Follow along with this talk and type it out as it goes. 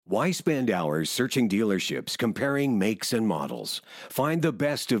Why spend hours searching dealerships, comparing makes and models? Find the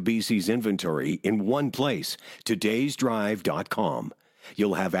best of BC's inventory in one place, todaysdrive.com.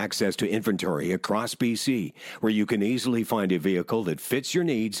 You'll have access to inventory across BC, where you can easily find a vehicle that fits your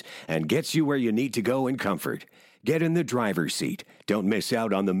needs and gets you where you need to go in comfort. Get in the driver's seat. Don't miss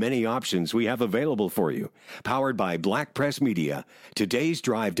out on the many options we have available for you. Powered by Black Press Media,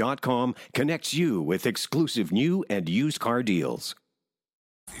 todaysdrive.com connects you with exclusive new and used car deals.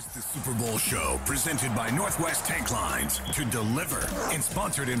 It's the Super Bowl show presented by Northwest Tank Lines to deliver and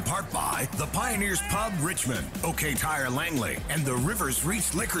sponsored in part by the Pioneers Pub Richmond, OK Tire Langley, and the Rivers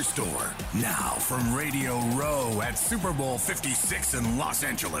Reach Liquor Store. Now from Radio Row at Super Bowl 56 in Los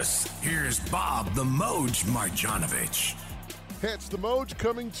Angeles, here's Bob the Moj Marjanovich. Hey, it's the Moj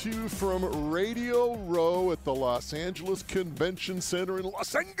coming to you from Radio Row at the Los Angeles Convention Center in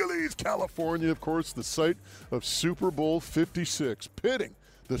Los Angeles, California. Of course, the site of Super Bowl 56, pitting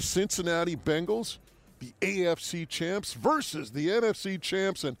the Cincinnati Bengals, the AFC champs, versus the NFC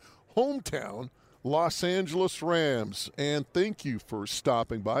champs and hometown Los Angeles Rams. And thank you for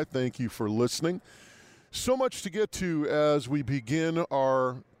stopping by. Thank you for listening. So much to get to as we begin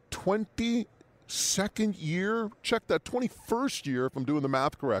our 22nd year, check that, 21st year, if I'm doing the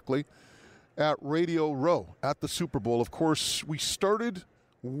math correctly, at Radio Row at the Super Bowl. Of course, we started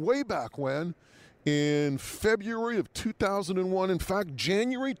way back when, in February of 2001. In fact,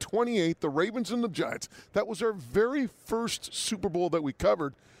 January 28th, the Ravens and the Giants. That was our very first Super Bowl that we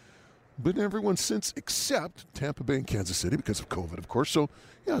covered. Been everyone since except Tampa Bay and Kansas City because of COVID, of course. So,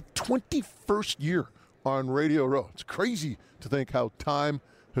 yeah, 21st year on Radio Row. It's crazy to think how time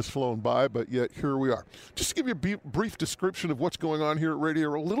has flown by, but yet here we are. Just to give you a brief description of what's going on here at Radio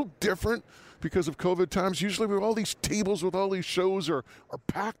Row, a little different because of COVID times. Usually we have all these tables with all these shows are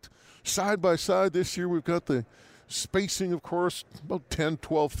packed side by side. This year we've got the spacing, of course, about 10,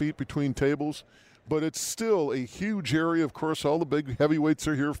 12 feet between tables. But it's still a huge area. Of course, all the big heavyweights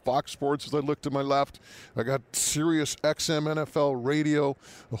are here. Fox Sports, as I look to my left. I got Sirius XM NFL Radio,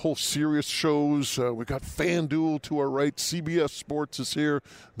 the whole Sirius shows. We got FanDuel to our right. CBS Sports is here.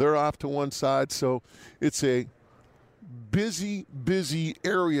 They're off to one side. So it's a busy, busy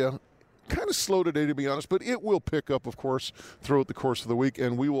area. Kind of slow today, to be honest, but it will pick up, of course, throughout the course of the week.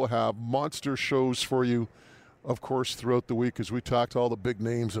 And we will have monster shows for you, of course, throughout the week as we talk to all the big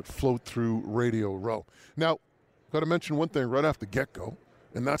names that float through Radio Row. Now, got to mention one thing right off the get-go,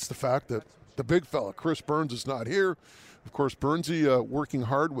 and that's the fact that the big fella, Chris Burns, is not here. Of course, Burnsy working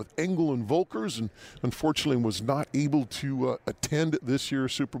hard with Engel and Volkers, and unfortunately was not able to attend this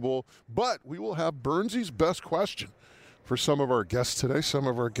year's Super Bowl. But we will have Burnsy's best question for some of our guests today, some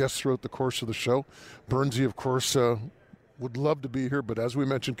of our guests throughout the course of the show. Burnsy, of course, would love to be here, but as we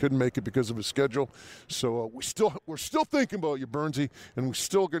mentioned, couldn't make it because of his schedule. So we're still thinking about you, Burnsy, and we're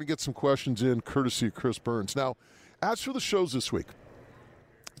still going to get some questions in courtesy of Chris Burns. Now, as for the shows this week,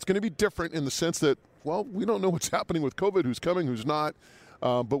 it's going to be different in the sense that, well, we don't know what's happening with COVID, who's coming, who's not,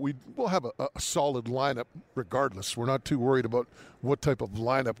 but we will have a solid lineup regardless. We're not too worried about what type of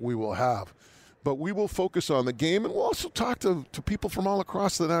lineup we will have. But we will focus on the game, and we'll also talk to people from all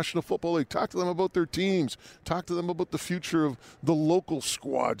across the National Football League, talk to them about their teams, talk to them about the future of the local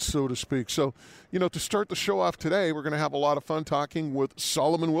squad, so to speak. So, to start the show off today, we're going to have a lot of fun talking with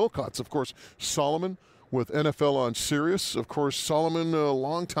Solomon Wilcots. Of course, Solomon with NFL on Sirius. Of course, Solomon, a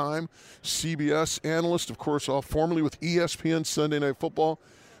long-time CBS analyst, of course, formerly with ESPN Sunday Night Football.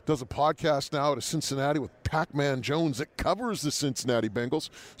 Does a podcast now out of Cincinnati with Pac-Man Jones that covers the Cincinnati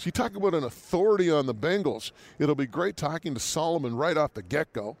Bengals. So you talk about an authority on the Bengals. It'll be great talking to Solomon right off the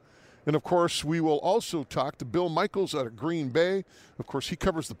get-go. And, of course, we will also talk to Bill Michaels out of Green Bay. Of course, he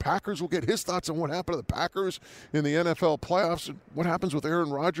covers the Packers. We'll get his thoughts on what happened to the Packers in the NFL playoffs and what happens with Aaron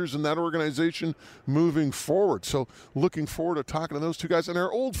Rodgers and that organization moving forward. So looking forward to talking to those two guys. And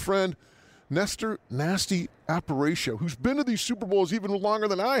our old friend, Nestor Nasty Apparatio, who's been to these Super Bowls even longer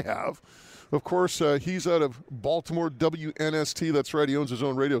than I have. Of course, he's out of Baltimore, WNST. That's right, he owns his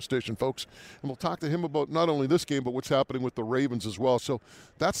own radio station, folks. And we'll talk to him about not only this game, but what's happening with the Ravens as well. So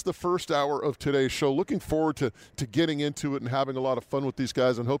that's the first hour of today's show. Looking forward to getting into it and having a lot of fun with these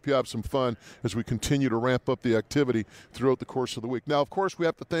guys, and hope you have some fun as we continue to ramp up the activity throughout the course of the week. Now, of course, we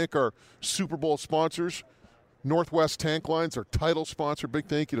have to thank our Super Bowl sponsors. Northwest Tank Lines, our title sponsor. Big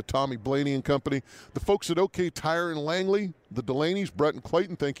thank you to Tommy Blaney and company. The folks at OK Tire in Langley, the Delaney's, Brett and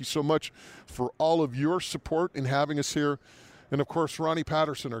Clayton, thank you so much for all of your support in having us here. And, of course, Ronnie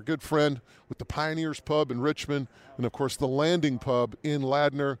Patterson, our good friend with the Pioneers Pub in Richmond, and, of course, the Landing Pub in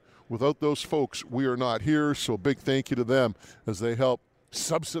Ladner. Without those folks, we are not here, so a big thank you to them as they help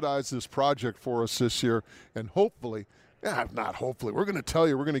subsidize this project for us this year and hopefully Not hopefully. We're going to tell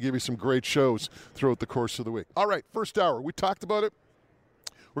you. We're going to give you some great shows throughout the course of the week. All right, first hour. We talked about it.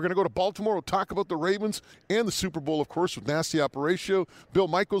 We're going to go to Baltimore. We'll talk about the Ravens and the Super Bowl, of course, with Nasty Apparatio. Bill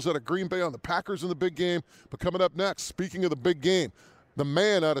Michaels out of Green Bay on the Packers in the big game. But coming up next, speaking of the big game, the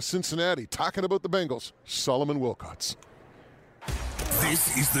man out of Cincinnati talking about the Bengals, Solomon Wilcots.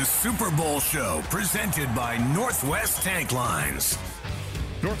 This is the Super Bowl show presented by Northwest Tank Lines.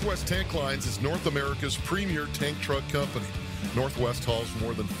 Northwest Tank Lines is North America's premier tank truck company. Northwest hauls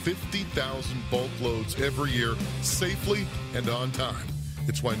more than 50,000 bulk loads every year safely and on time.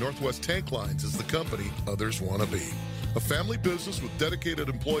 It's why Northwest Tank Lines is the company others want to be. A family business with dedicated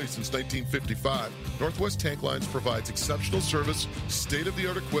employees since 1955, Northwest Tank Lines provides exceptional service,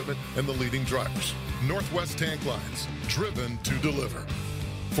 state-of-the-art equipment, and the leading drivers. Northwest Tank Lines, driven to deliver.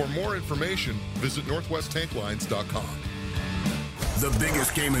 For more information, visit northwesttanklines.com. The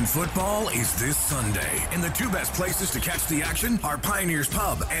biggest game in football is this Sunday, and the two best places to catch the action are Pioneers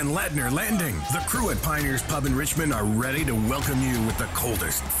Pub and Ladner Landing. The crew at Pioneers Pub in Richmond are ready to welcome you with the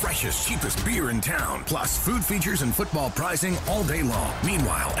coldest, freshest, cheapest beer in town, plus food features and football pricing all day long.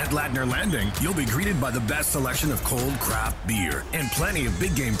 Meanwhile, at Ladner Landing, you'll be greeted by the best selection of cold craft beer and plenty of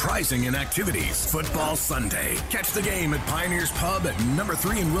big game pricing and activities. Football Sunday. Catch the game at Pioneers Pub at number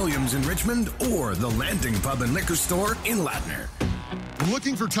 3 in Williams in Richmond or the Landing Pub and Liquor Store in Ladner.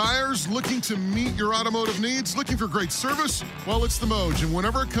 Looking for tires? Looking to meet your automotive needs? Looking for great service? Well, it's the Moj. And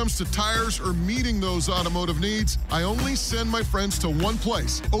whenever it comes to tires or meeting those automotive needs, I only send my friends to one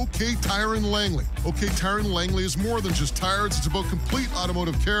place, OK Tire in Langley. OK Tire in Langley is more than just tires. It's about complete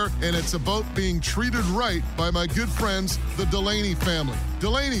automotive care, and it's about being treated right by my good friends, the Delaney family.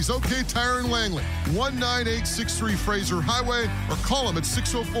 Delaney's OK Tire in Langley, 19863 Fraser Highway, or call them at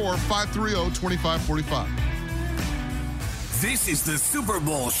 604-530-2545. This is the Super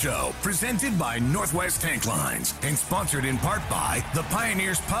Bowl show, presented by Northwest Tank Lines and sponsored in part by the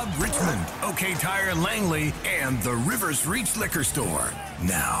Pioneers Pub Richmond, OK Tire Langley, and the Rivers Reach Liquor Store.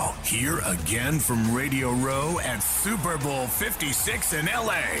 Now, here again from Radio Row at Super Bowl 56 in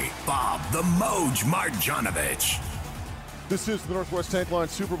L.A., Bob the Moj Marjanovich. This is the Northwest Tank Line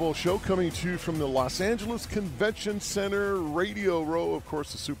Super Bowl show coming to you from the Los Angeles Convention Center, Radio Row, of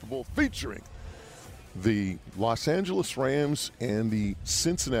course, the Super Bowl featuring the Los Angeles Rams and the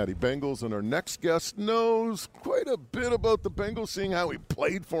Cincinnati Bengals. And our next guest knows quite a bit about the Bengals, seeing how he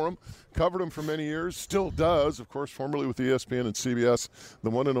played for them, covered them for many years, still does, of course, formerly with ESPN and CBS, the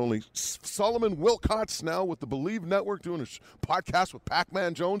one and only Solomon Wilcots, now with the Believe Network, doing a podcast with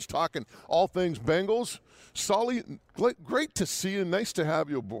Pac-Man Jones, talking all things Bengals. Solly, great to see you. Nice to have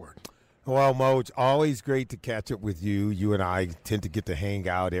you aboard. Well, Moj, always great to catch up with you. You and I tend to get to hang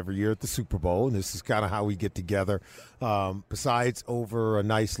out every year at the Super Bowl, and this is kind of how we get together. Besides over a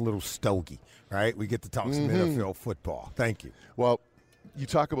nice little stogie, right? We get to talk some NFL football. Thank you. Well, you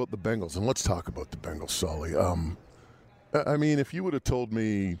talk about the Bengals, and let's talk about the Bengals, Solly. I mean, if you would have told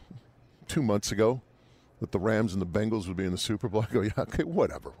me 2 months ago that the Rams and the Bengals would be in the Super Bowl, I go, yeah, okay,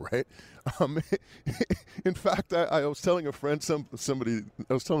 whatever, right? In fact, I was telling a friend, I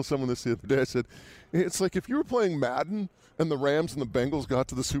was telling someone this the other day, I said, it's like if you were playing Madden and the Rams and the Bengals got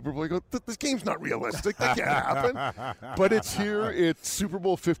to the Super Bowl, you go, this game's not realistic. That can't happen. But it's here. It's Super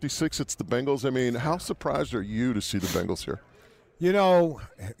Bowl 56. It's the Bengals. I mean, how surprised are you to see the Bengals here? You know,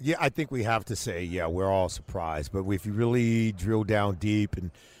 yeah, I think we have to say, yeah, we're all surprised. But if you really drill down deep and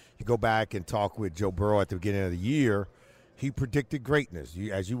you go back and talk with Joe Burrow at the beginning of the year, he predicted greatness.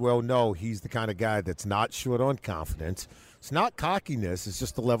 As you well know, he's the kind of guy that's not short on confidence. It's not cockiness. It's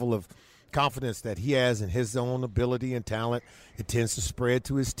just the level of confidence that he has in his own ability and talent. It tends to spread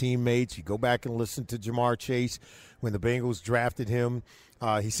to his teammates. You go back and listen to Jamar Chase when the Bengals drafted him.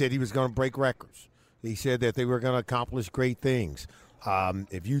 He said he was going to break records. He said that they were going to accomplish great things.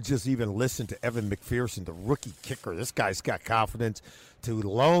 If you just even listen to Evan McPherson, the rookie kicker, this guy's got confidence to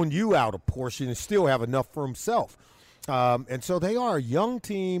loan you out a portion and still have enough for himself. And so they are a young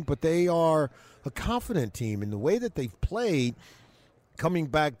team, but they are a confident team in the way that they've played, coming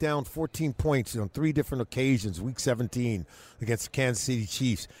back down 14 points on 3 different occasions, Week 17 against the Kansas City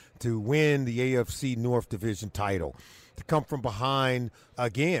Chiefs, to win the AFC North Division title, to come from behind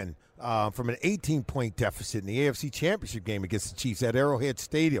again from an 18-point deficit in the AFC Championship game against the Chiefs at Arrowhead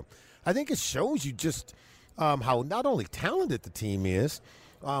Stadium. I think it shows you just how not only talented the team is,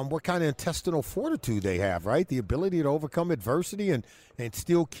 what kind of intestinal fortitude they have, right? The ability to overcome adversity and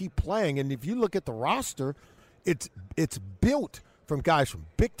still keep playing. And if you look at the roster, it's built from guys from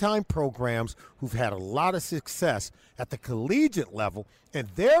big-time programs who've had a lot of success at the collegiate level, and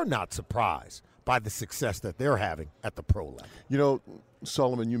they're not surprised by the success that they're having at the pro level. You know,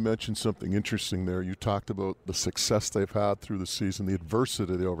 Solomon, you mentioned something interesting there. You talked about the success they've had through the season, the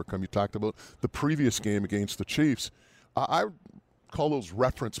adversity they overcome. You talked about the previous game against the Chiefs. I call those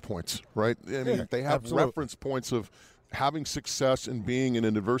reference points, right? I mean, they have absolutely. reference points of having success and being in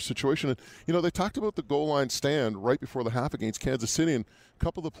an adverse situation. And, you know, they talked about the goal line stand right before the half against Kansas City, and a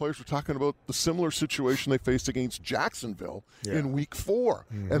couple of the players were talking about the similar situation they faced against Jacksonville in week 4.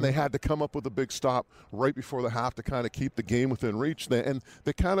 And they had to come up with a big stop right before the half to kind of keep the game within reach. And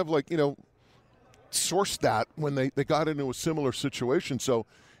they kind of like, you know, sourced that when they got into a similar situation. So,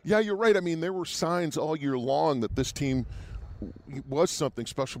 yeah, you're right. I mean, there were signs all year long that this team was something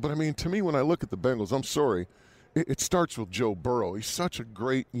special. But, I mean, to me, when I look at the Bengals, I'm sorry, it starts with Joe Burrow. He's such a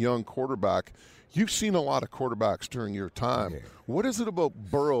great young quarterback. You've seen a lot of quarterbacks during your time. What is it about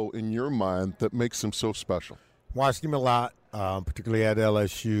Burrow in your mind that makes him so special? Watched him a lot, particularly at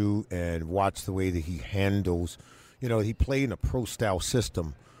LSU, and watched the way that he handles. You know, he played in a pro-style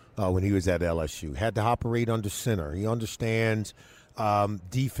system when he was at LSU. Had to operate under center. He understands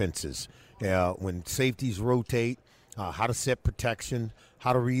defenses. When safeties rotate, how to set protection,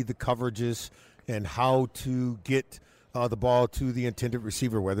 how to read the coverages, and how to get the ball to the intended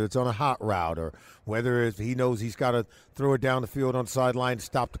receiver, whether it's on a hot route or whether it's, he knows he's got to throw it down the field on the sideline to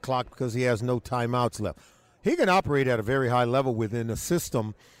stop the clock because he has no timeouts left. He can operate at a very high level within a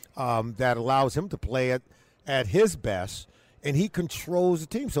system that allows him to play at his best, and he controls the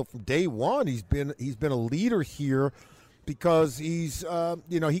team. So from day one, he's been a leader here because he's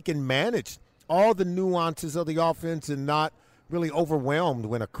he can manage all the nuances of the offense and not really overwhelmed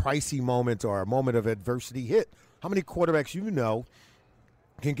when a crisis moment or a moment of adversity hit. How many quarterbacks you know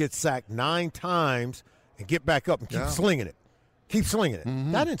can get sacked 9 times and get back up and keep slinging it? Keep slinging it.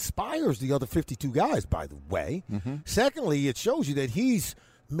 Mm-hmm. That inspires the other 52 guys, by the way. Mm-hmm. Secondly, it shows you that he's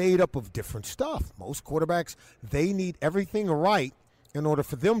made up of different stuff. Most quarterbacks, they need everything right in order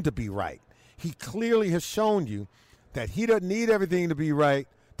for them to be right. He clearly has shown you that he doesn't need everything to be right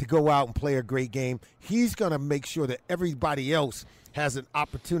to go out and play a great game. He's going to make sure that everybody else has an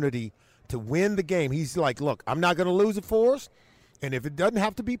opportunity to win the game. He's like, look, I'm not going to lose it for us. And if it doesn't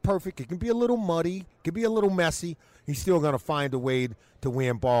have to be perfect, it can be a little muddy, it can be a little messy. He's still going to find a way to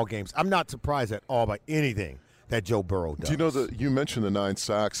win ball games. I'm not surprised at all by anything that Joe Burrow does. Do you know that you mentioned the 9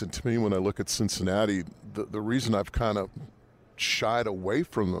 sacks, and to me, when I look at Cincinnati, the reason I've kind of shied away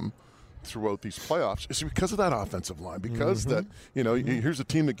from them throughout these playoffs is because of that offensive line, because that, you know, here's a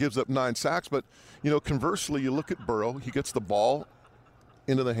team that gives up 9 sacks, but, you know, conversely, you look at Burrow, he gets the ball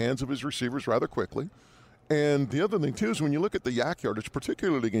into the hands of his receivers rather quickly. And the other thing, too, is when you look at the yak yardage,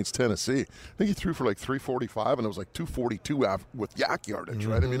 particularly against Tennessee, I think he threw for like 345, and it was like 242 with yak yardage,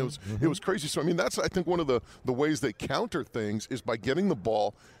 right? I mean, it was crazy. So, I mean, that's, I think, one of the ways they counter things is by getting the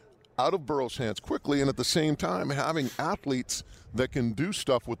ball out of Burrow's hands quickly and at the same time having athletes that can do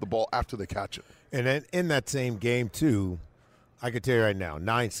stuff with the ball after they catch it. And then in that same game, too, I can tell you right now,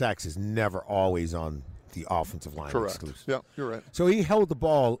 9 sacks is never always on the offensive line. Correct. Exclusive. Yeah, you're right. So he held the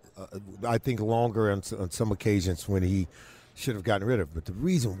ball, I think, longer on some occasions when he should have gotten rid of it. But the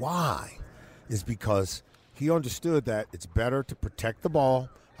reason why is because he understood that it's better to protect the ball.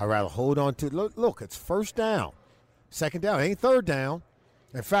 I'd rather hold on to it. Look, it's first down. Second down, it ain't third down.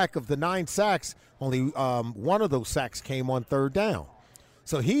 In fact, of the 9 sacks, only one of those sacks came on third down.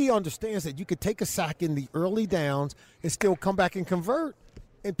 So he understands that you could take a sack in the early downs and still come back and convert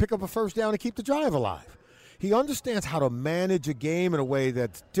and pick up a first down and keep the drive alive. He understands how to manage a game in a way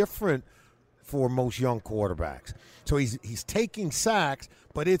that's different for most young quarterbacks. So he's taking sacks,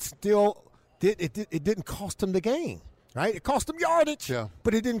 but it didn't cost him the game, right? It cost him yardage,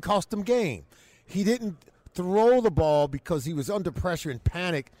 but it didn't cost him game. He didn't throw the ball because he was under pressure and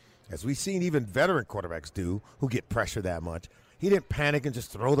panic, as we've seen even veteran quarterbacks do who get pressure that much. He didn't panic and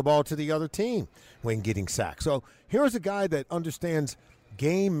just throw the ball to the other team when getting sacked. So here's a guy that understands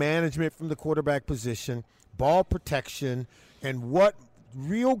game management from the quarterback position, ball protection, and what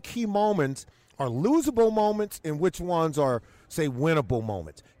real key moments are losable moments and which ones are, say, winnable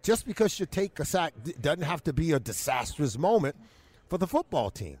moments. Just because you take a sack doesn't have to be a disastrous moment for the football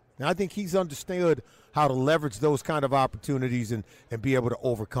team. And I think he's understood how to leverage those kind of opportunities and be able to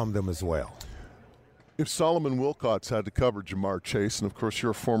overcome them as well. If Solomon Wilcots had to cover Jamar Chase, and of course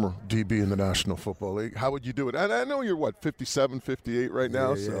you're a former DB in the National Football League, how would you do it? And I know you're, 57, 58 right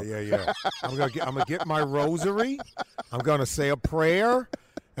now? Yeah. I'm gonna get my rosary. I'm going to say a prayer,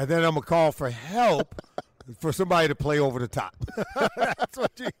 and then I'm going to call for help for somebody to play over the top.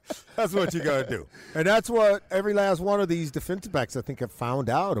 That's what you got to do. And that's what every last one of these defensive backs, I think, have found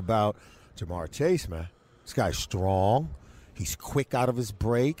out about Jamar Chase, man. This guy's strong. He's quick out of his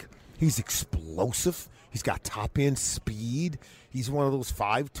break. He's explosive. He's got top-end speed. He's one of those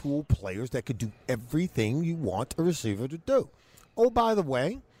 5-tool players that could do everything you want a receiver to do. Oh, by the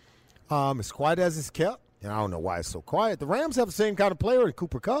way, as quiet as it's kept, and I don't know why it's so quiet, the Rams have the same kind of player in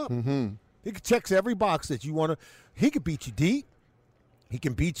Cooper Kupp. Mm-hmm. He checks every box that you want to. He could beat you deep. He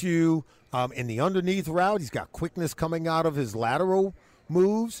can beat you in the underneath route. He's got quickness coming out of his lateral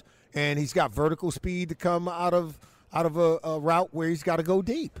moves, and he's got vertical speed to come out of a route where he's got to go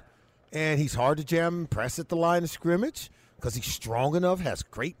deep. And he's hard to jam and press at the line of scrimmage because he's strong enough, has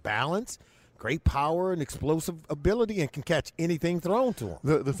great balance, great power and explosive ability, and can catch anything thrown to him.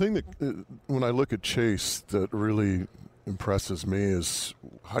 The thing that, when I look at Chase, that really impresses me is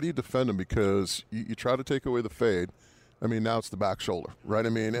how do you defend him? Because you try to take away the fade. I mean, now it's the back shoulder, right? I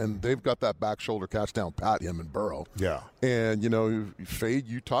mean, and they've got that back shoulder catch down pat, him and Burrow. Yeah. And, fade,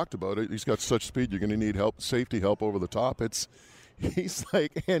 you talked about it. He's got such speed, you're going to need help, safety help over the top. He's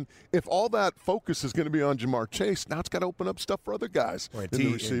like, and if all that focus is going to be on Jamar Chase, now it's got to open up stuff for other guys in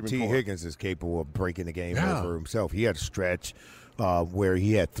the receiving T. corps. Higgins is capable of breaking the game over himself. He had a stretch where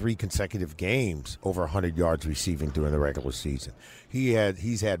he had 3 consecutive games over 100 yards receiving during the regular season.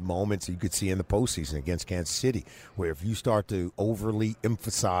 He's had moments you could see in the postseason against Kansas City where if you start to overly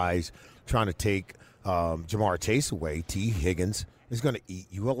emphasize trying to take Jamar Chase away, T. Higgins is going to eat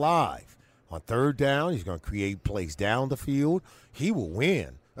you alive. On third down, he's going to create plays down the field. He will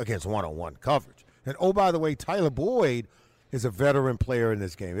win against one-on-one coverage. And, oh, by the way, Tyler Boyd is a veteran player in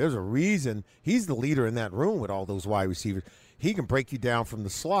this game. There's a reason he's the leader in that room with all those wide receivers. He can break you down from the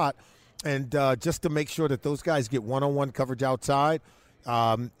slot. And just to make sure that those guys get one-on-one coverage outside,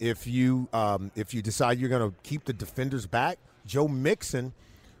 if you decide you're going to keep the defenders back, Joe Mixon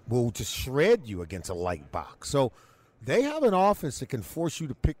will just shred you against a light box. So they have an offense that can force you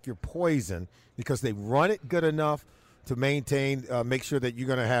to pick your poison because they run it good enough to maintain, make sure that you're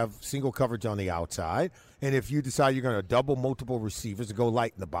going to have single coverage on the outside. And if you decide you're going to double multiple receivers to go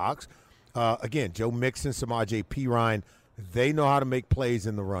light in the box, again, Joe Mixon, Samaje Perine, they know how to make plays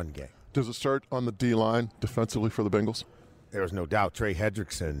in the run game. Does it start on the D-line defensively for the Bengals? There's no doubt. Trey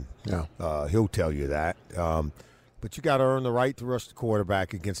Hendrickson, he'll tell you that. But you got to earn the right to rush the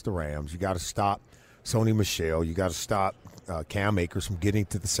quarterback against the Rams. You got to stop Sony Michel. You got to stop Cam Akers from getting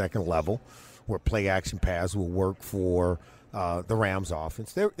to the second level where play-action pass will work for the Rams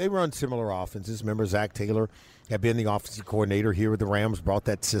offense. They run similar offenses. Remember, Zach Taylor had been the offensive coordinator here with the Rams, brought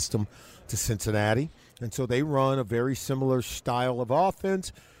that system to Cincinnati. And so they run a very similar style of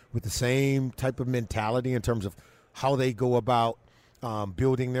offense with the same type of mentality in terms of how they go about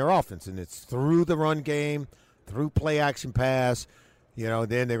building their offense. And it's through the run game, through play-action pass,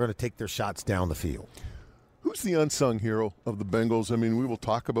 then they're going to take their shots down the field. Who's the unsung hero of the Bengals? I mean, we will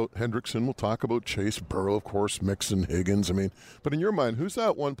talk about Hendrickson, we'll talk about Chase, Burrow, of course, Mixon, Higgins. I mean, but in your mind, who's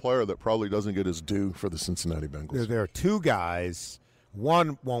that one player that probably doesn't get his due for the Cincinnati Bengals? There are 2 guys.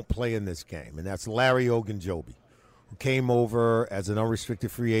 One won't play in this game, and that's Larry Ogunjobi, who came over as an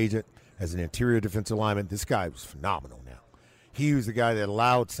unrestricted free agent, as an interior defensive lineman. This guy was phenomenal now. He was the guy that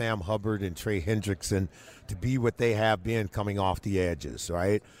allowed Sam Hubbard and Trey Hendrickson to be what they have been coming off the edges,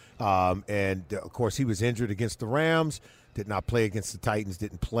 right? And, of course, he was injured against the Rams, did not play against the Titans,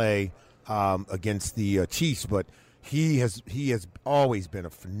 didn't play against the Chiefs, but he has always been a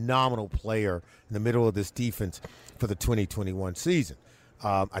phenomenal player in the middle of this defense for the 2021 season.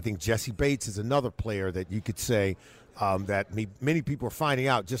 I think Jesse Bates is another player that you could say that many people are finding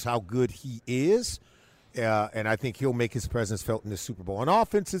out just how good he is, and I think he'll make his presence felt in the Super Bowl. On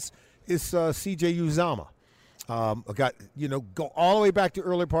offense, it's C.J. Uzomah. Go all the way back to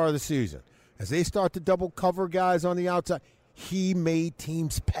early part of the season. As they start to double cover guys on the outside, he made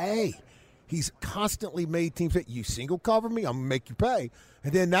teams pay. He's constantly made teams pay. You single cover me, I'm going to make you pay.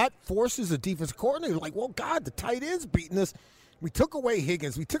 And then that forces a defensive coordinator like, well, God, the tight end's beating us. We took away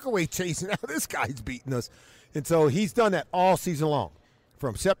Higgins. We took away Chase. And now this guy's beating us. And so he's done that all season long,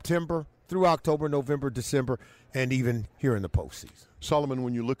 from September through October, November, December, and even here in the postseason. Solomon,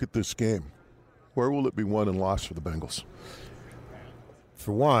 when you look at this game, where will it be won and lost for the Bengals?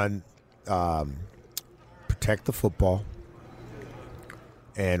 For one, protect the football,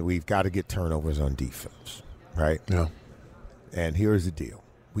 and we've got to get turnovers on defense, right? Yeah. And here's the deal.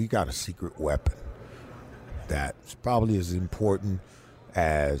 We got a secret weapon that's probably as important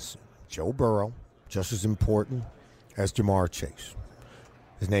as Joe Burrow, just as important as Jamar Chase.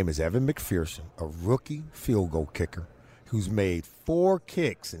 His name is Evan McPherson, a rookie field goal kicker who's made 4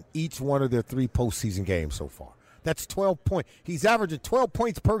 kicks in each one of their 3 postseason games so far. That's 12 points. He's averaging 12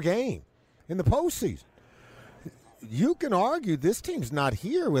 points per game in the postseason. You can argue this team's not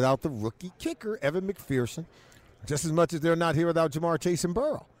here without the rookie kicker, Evan McPherson, just as much as they're not here without Jamar Chase and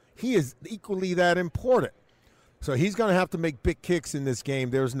Burrow. He is equally that important. So he's going to have to make big kicks in this game.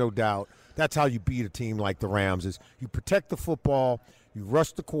 There's no doubt. That's how you beat a team like the Rams is you protect the football, you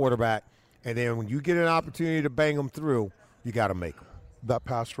rush the quarterback, and then when you get an opportunity to bang them through, you got to make them. That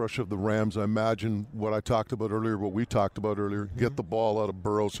pass rush of the Rams, I imagine what I talked about earlier, what we talked about earlier, get the ball out of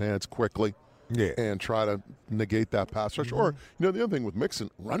Burrow's hands quickly and try to negate that pass rush. Or, the other thing with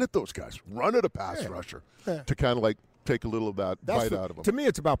Mixon, run at those guys. Run at a pass rusher to kind of like take a little of that bite out of them. To me,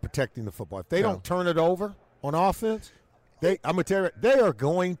 it's about protecting the football. If they don't turn it over on offense, I'm going to tell you, they are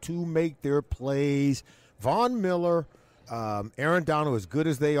going to make their plays. Von Miller, Aaron Donald, as good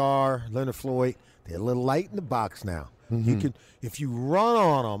as they are, Leonard Floyd, they're a little light in the box now. You can, if you run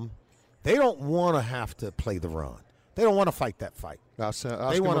on them, they don't want to have to play the run. They don't want to fight that fight. Ask them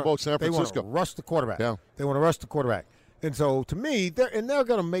about San Francisco. They want to rush the quarterback. Yeah. They want to rush the quarterback. And so, to me, they're going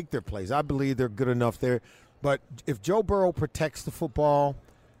to make their plays. I believe they're good enough there. But if Joe Burrow protects the football,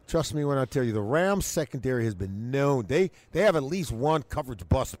 trust me when I tell you, the Rams secondary has been known. They have at least one coverage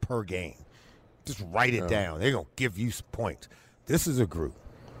bust per game. Just write it down. They're going to give you some points. This is a group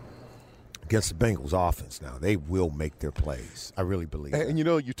against the Bengals offense now. They will make their plays. I really believe that. And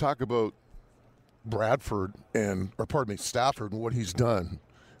you talk about Stafford and what he's done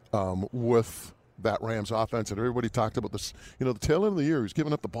with that Rams offense, and everybody talked about this. The tail end of the year, he's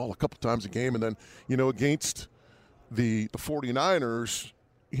giving up the ball a couple times a game, and then against the 49ers,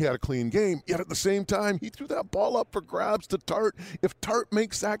 he had a clean game. Yet at the same time, he threw that ball up for grabs to Tart. If Tart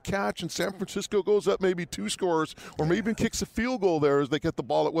makes that catch and San Francisco goes up maybe 2 scores, or maybe even kicks a field goal there as they get the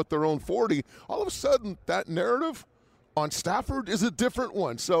ball at their own 40, all of a sudden that narrative on Stafford is a different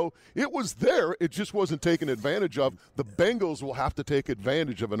one. So it was there. It just wasn't taken advantage of. The Bengals will have to take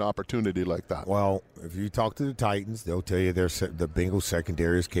advantage of an opportunity like that. Well, if you talk to the Titans, they'll tell you the Bengals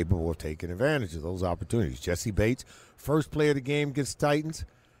secondary is capable of taking advantage of those opportunities. Jesse Bates, first play of the game against the Titans,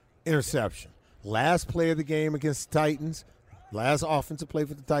 interception. Last play of the game against the Titans, last offensive play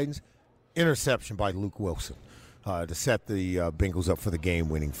for the Titans, interception by Luke Wilson to set the Bengals up for the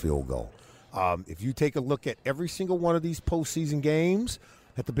game-winning field goal. If you take a look at every single one of these postseason games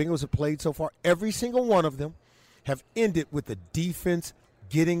that the Bengals have played so far, every single one of them have ended with the defense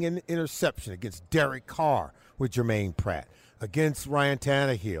getting an interception against Derek Carr with Jermaine Pratt, against Ryan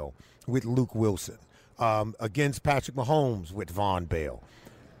Tannehill with Luke Wilson, against Patrick Mahomes with Von Bell.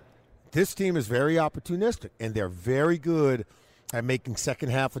 This team is very opportunistic, and they're very good at making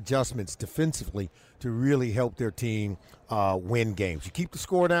second-half adjustments defensively to really help their team win games. You keep the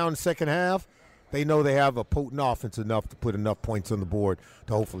score down in the second half, they know they have a potent offense enough to put enough points on the board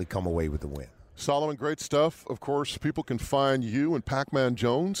to hopefully come away with the win. Solomon, great stuff. Of course, people can find you and Pac-Man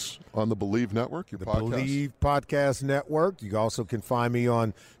Jones on the Believe Network, your podcast. The Believe Podcast Network. You also can find me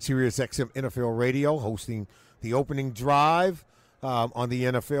on SiriusXM NFL Radio, hosting the opening drive on the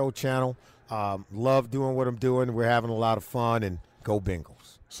NFL channel. Love doing what I'm doing. We're having a lot of fun, and go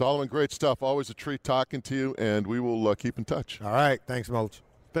Bengals. Solomon, great stuff. Always a treat talking to you, and we will keep in touch. All right. Thanks, Moach.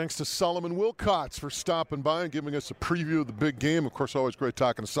 Thanks to Solomon Wilcots for stopping by and giving us a preview of the big game. Of course, always great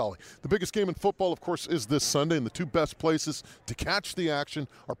talking to Solly. The biggest game in football, of course, is this Sunday, and the two best places to catch the action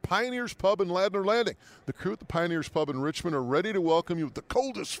are Pioneers Pub and Ladner Landing. The crew at the Pioneers Pub in Richmond are ready to welcome you with the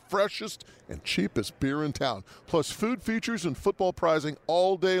coldest, freshest, and cheapest beer in town, plus food features and football prizing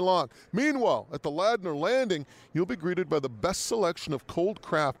all day long. Meanwhile, at the Ladner Landing, you'll be greeted by the best selection of cold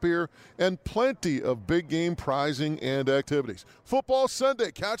craft beer and plenty of big game prizing and activities. Football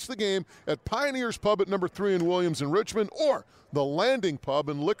Sunday. Catch the game at Pioneers Pub at number 3 in Williams in Richmond, or the Landing Pub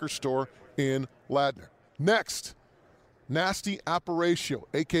and Liquor Store in Ladner. Next, Nasty Apparatio,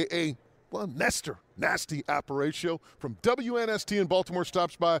 a.k.a. Nestor Nasty Apparatio from WNST in Baltimore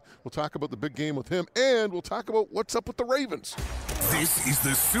stops by. We'll talk about the big game with him, and we'll talk about what's up with the Ravens. This is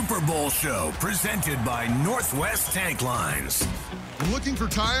the Super Bowl show presented by Northwest Tank Lines. Looking for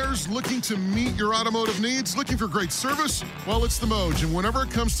tires? Looking to meet your automotive needs? Looking for great service? Well, it's the Moj, and whenever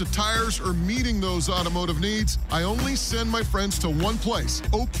it comes to tires or meeting those automotive needs, I only send my friends to one place,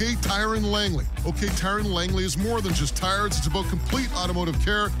 OK Tire in Langley. OK Tire in Langley is more than just tires. It's about complete automotive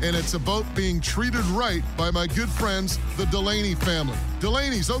care, and it's about being treated right by my good friends, the Delaney family.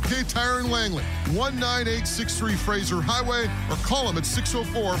 Delaney's OK Tire in Langley, 19863 Fraser Highway, or call them at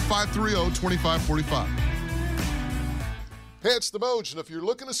 604-530-2545. Hey, it's the Moj, and if you're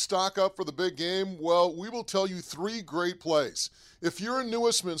looking to stock up for the big game, well, we will tell you 3 great plays. If you're in New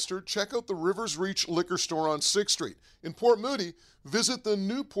Westminster, check out the Rivers Reach Liquor Store on 6th Street. In Port Moody, visit the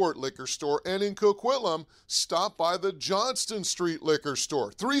Newport Liquor Store, and in Coquitlam, stop by the Johnston Street Liquor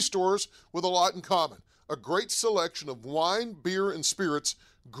Store. 3 stores with a lot in common. A great selection of wine, beer, and spirits,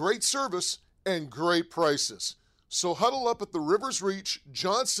 great service, and great prices. So huddle up at the Rivers Reach,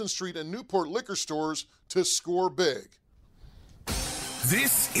 Johnston Street, and Newport liquor stores to score big.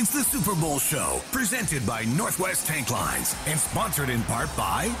 This is the Super Bowl Show, presented by Northwest Tank Lines and sponsored in part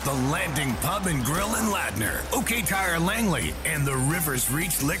by the Landing Pub and Grill in Ladner, OK Tire Langley, and the Rivers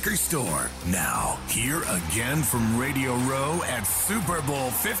Reach Liquor Store. Now, here again from Radio Row at Super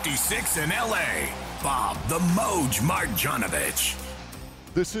Bowl 56 in L.A., Bob the Moj Marjanovich.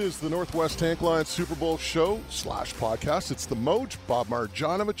 This is the Northwest Tank Line Super Bowl Show / podcast. It's the Moj, Bob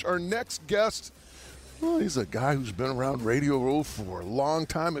Marjanovich. Our next guest, well, he's a guy who's been around Radio Row for a long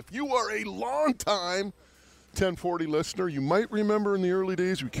time. If you are a long-time 1040 listener, you might remember in the early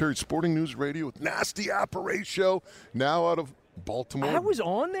days we carried Sporting News Radio with Nasty Apparatio, now out of Baltimore. I was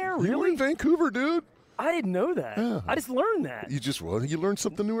on there, really? You were in Vancouver, dude. I didn't know that. Yeah. I just learned that. You learn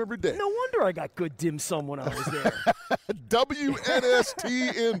something new every day. No wonder I got good dim sum when I was there.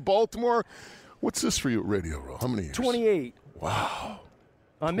 WNST in Baltimore. What's this for you at Radio Row? How many years? 28. Wow.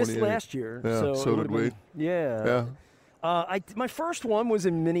 I missed last year. Yeah, so did we. Yeah. My first one was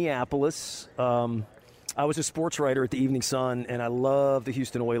in Minneapolis. I was a sports writer at the Evening Sun, and I love the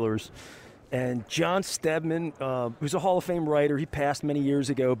Houston Oilers. And John Stedman, who's a Hall of Fame writer, he passed many years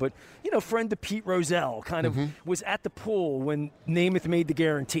ago, but, friend to Pete Rozelle, kind of was at the pool when Namath made the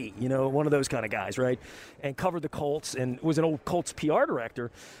guarantee, one of those kind of guys, right? And covered the Colts and was an old Colts PR director.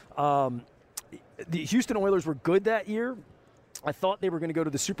 The Houston Oilers were good that year. I thought they were going to go to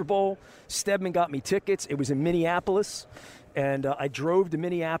the Super Bowl. Stedman got me tickets. It was in Minneapolis, and I drove to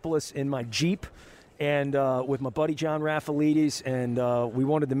Minneapolis in my Jeep and with my buddy John Raffalides, and we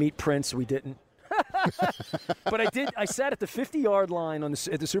wanted to meet Prince. We didn't. But I did. I sat at the 50-yard line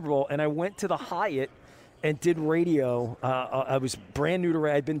at the Super Bowl, and I went to the Hyatt and did radio. I was brand new to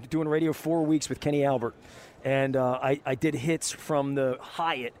radio. I'd been doing radio 4 weeks with Kenny Albert, and I did hits from the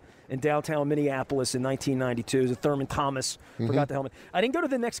Hyatt in downtown Minneapolis in 1992. It was a Thurman Thomas. Forgot the helmet. I didn't go to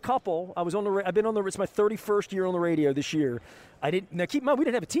the next couple. I was on the. I've been on the. It's my 31st year on the radio this year. I didn't. Now keep in mind, we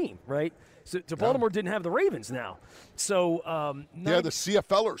didn't have a team, right? So Baltimore didn't have the Ravens now. So the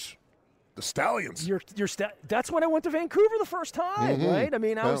CFLers, the Stallions. That's when I went to Vancouver the first time, right? I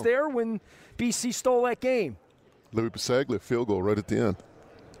mean, I was there when BC stole that game. Louis Pasaglia field goal right at the end.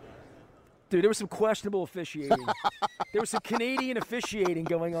 Dude, there was some questionable officiating. There was some Canadian officiating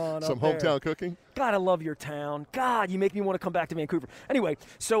going on. Some up there. hometown cooking? God, I love your town. God, you make me want to come back to Vancouver. Anyway,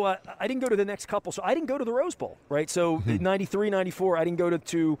 so I didn't go to the next couple. So I didn't go to the Rose Bowl, right? So 93, 94, I didn't go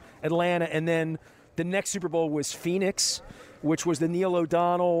to Atlanta. And then the next Super Bowl was Phoenix, which was the Neil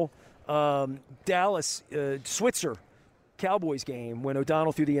O'Donnell, Dallas, Switzer Cowboys game when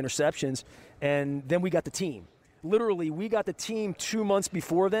O'Donnell threw the interceptions. And then we got the team. Literally, we got the team 2 months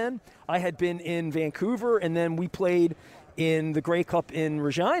before then. I had been in Vancouver, and then we played in the Grey Cup in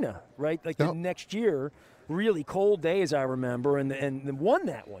Regina, right? Like the next year, really cold days, I remember, and won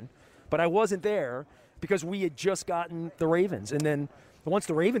that one. But I wasn't there because we had just gotten the Ravens. And then once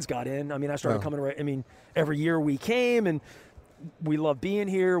the Ravens got in, I mean, I started coming around. I mean, every year we came, and we love being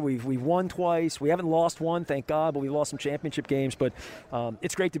here. We've won twice. We haven't lost one, thank God, but we lost some championship games. But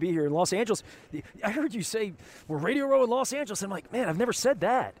it's great to be here in Los Angeles. I heard you say we're Radio Row in Los Angeles. I'm like, man, I've never said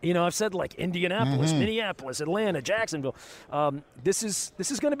that. I've said like Indianapolis, Minneapolis, Atlanta, Jacksonville. This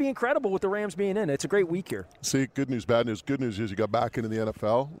is going to be incredible with the Rams being in. It's a great week here. See, good news, bad news. Good news is you got back into the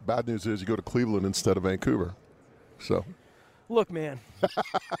NFL. Bad news is you go to Cleveland instead of Vancouver. So. Look, man,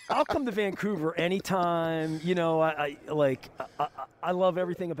 I'll come to Vancouver anytime. I love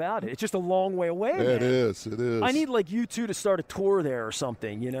everything about it. It's just a long way away. Yeah, it is. I need like you two to start a tour there or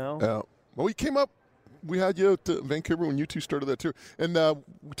something. Yeah. Well, we came up. We had you to Vancouver when you two started that tour, and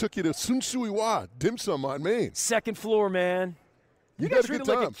we took you to Sun Sui Wa Dim Sum on Main. Second floor, man. You got treated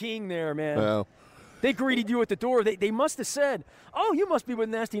like a king there, man. Well. They greeted you at the door. They must have said, "Oh, you must be with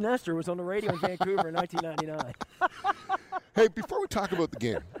Nasty Nestor," who was on the radio in Vancouver in 1999. Hey, before we talk about the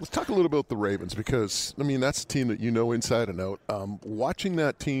game, let's talk a little about the Ravens because, I mean, that's a team that you know inside and out. Watching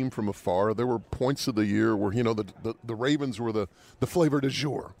that team from afar, there were points of the year where, the Ravens were the flavor du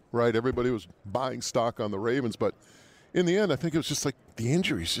jour, right? Everybody was buying stock on the Ravens. But in the end, I think it was just like the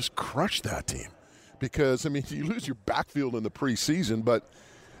injuries just crushed that team because, I mean, you lose your backfield in the preseason, but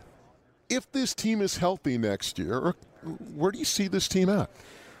if this team is healthy next year, where do you see this team at?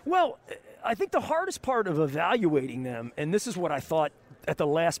 Well, I think the hardest part of evaluating them, and this is what I thought at the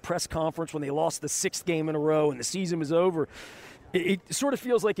last press conference when they lost the 6th game in a row and the season was over, it sort of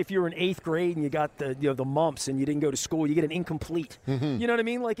feels like if you're in 8th grade and you got the mumps and you didn't go to school, you get an incomplete. You know what I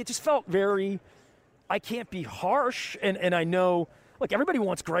mean? Like it just felt very, I can't be harsh, and I know. Look, everybody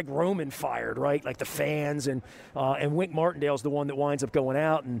wants Greg Roman fired, right? Like the fans, and Wink Martindale's the one that winds up going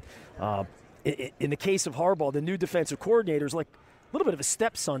out, and in the case of Harbaugh, the new defensive coordinator is like a little bit of a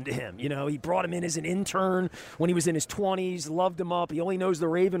stepson to him. He brought him in as an intern when he was in his 20s, loved him up. He only knows the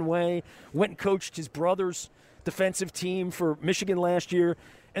Raven way, went and coached his brother's defensive team for Michigan last year,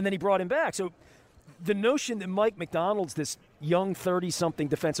 and then he brought him back. So the notion that Mike Macdonald's this young 30-something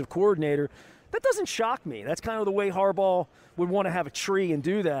defensive coordinator, that doesn't shock me. That's kind of the way Harbaugh would want to have a tree and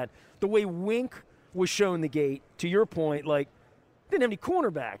do that. The way Wink was shown the gate, to your point, like, didn't have any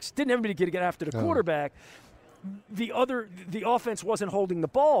cornerbacks, didn't have anybody to get after the quarterback. The offense wasn't holding the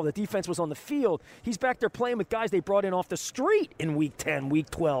ball. The defense was on the field. He's back there playing with guys they brought in off the street in Week 10, Week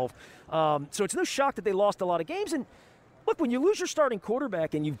 12. So it's no shock that they lost a lot of games. And look, when you lose your starting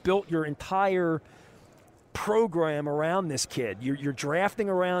quarterback and you've built your entire program around this kid, you're drafting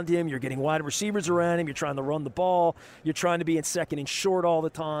around him, you're getting wide receivers around him, you're trying to run the ball, you're trying to be in second and short all the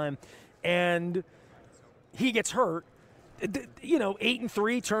time, and he gets hurt.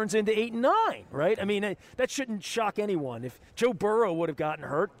 8-3 turns into 8-9, right? I mean, that shouldn't shock anyone. If Joe Burrow would have gotten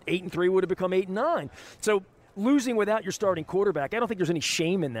hurt, 8-3 would have become 8-9. So losing without your starting quarterback, I don't think there's any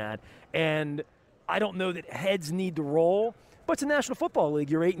shame in that. And I don't know that heads need to roll, but it's a National Football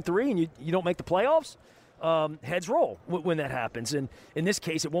League. You're 8-3 and you don't make the playoffs. Heads roll when that happens. And in this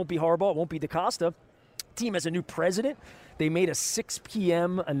case, it won't be Harbaugh, it won't be DeCosta. Team has a new president. They made a 6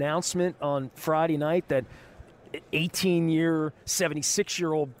 p.m. announcement on Friday night that 18-year,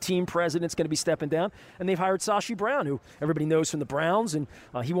 76-year-old team president's going to be stepping down, and they've hired Sashi Brown, who everybody knows from the Browns, and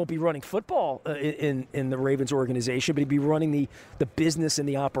he won't be running football in the Ravens organization, but he'd be running the business and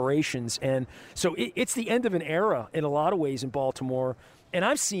the operations. And so it's the end of an era in a lot of ways in Baltimore, and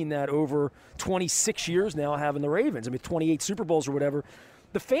I've seen that over 26 years now having the Ravens. I mean, 28 Super Bowls or whatever.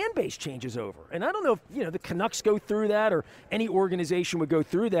 The fan base changes over. And I don't know if the Canucks go through that or any organization would go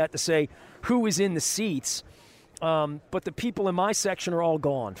through that to say who is in the seats. But the people in my section are all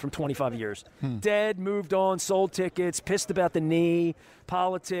gone from 25 years. Dead, moved on, sold tickets, pissed about the knee,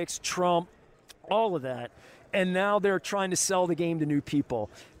 politics, Trump, all of that. And now they're trying to sell the game to new people.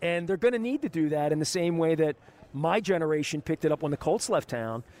 And they're going to need to do that in the same way that my generation picked it up when the Colts left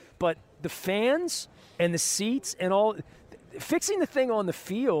town. But the fans and the seats and all – fixing the thing on the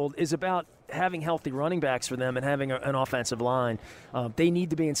field is about having healthy running backs for them and having an offensive line. They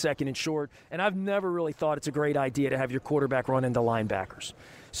need to be in second and short. And I've never really thought it's a great idea to have your quarterback run into linebackers.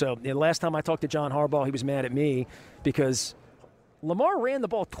 So the last time I talked to John Harbaugh, he was mad at me because Lamar ran the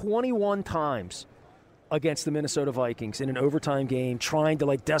ball 21 times against the Minnesota Vikings in an overtime game, trying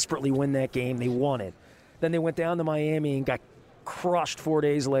to desperately win that game. They won it. Then they went down to Miami and got crushed 4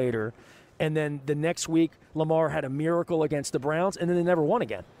 days later. And then the next week, Lamar had a miracle against the Browns, and then they never won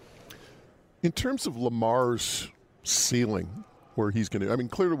again. In terms of Lamar's ceiling, where he's going to – I mean,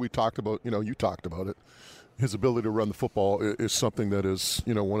 clearly we talked about – you talked about it. His ability to run the football is something that is,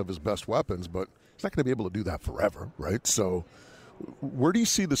 one of his best weapons, but he's not going to be able to do that forever, right? So where do you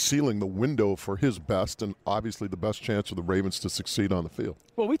see the ceiling, the window for his best and obviously the best chance for the Ravens to succeed on the field?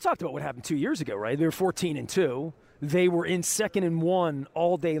 Well, we talked about what happened 2 years ago, right? They were 14-2. They were in 2nd and 1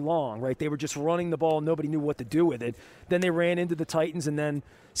 all day long, right? They were just running the ball. Nobody knew what to do with it. Then they ran into the Titans, and then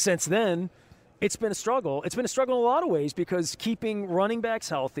since then, it's been a struggle. It's been a struggle in a lot of ways because keeping running backs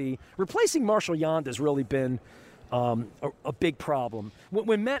healthy, replacing Marshall Yanda has really been a big problem.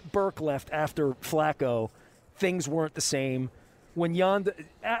 When Matt Burke left after Flacco, things weren't the same. When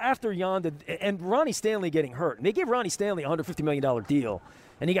after Yanda, and Ronnie Stanley getting hurt, and they gave Ronnie Stanley a $150 million deal,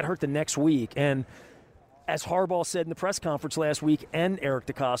 and he got hurt the next week, and as Harbaugh said in the press conference last week, and Eric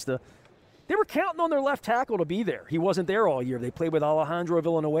DeCosta, they were counting on their left tackle to be there. He wasn't there all year. They played with Alejandro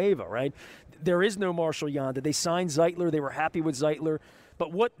Villanueva, right? There is no Marshall Yanda. They signed Zeitler. They were happy with Zeitler.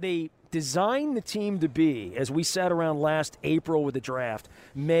 But what they designed the team to be, as we sat around last April with the draft,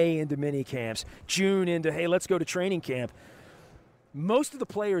 May into mini camps, June into, hey, let's go to training camp, most of the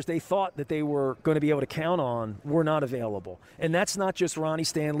players they thought that they were going to be able to count on were not available. And that's not just Ronnie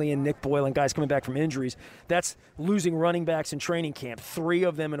Stanley and Nick Boyle and guys coming back from injuries. That's losing running backs in training camp, 3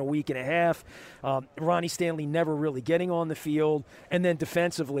 of them in a week and a half. Ronnie Stanley never really getting on the field. And then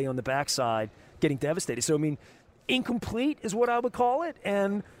defensively on the backside, getting devastated. So, I mean, incomplete is what I would call it.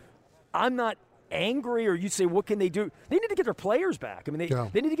 And I'm not angry, or you'd say, what can they do? They need to get their players back. I mean,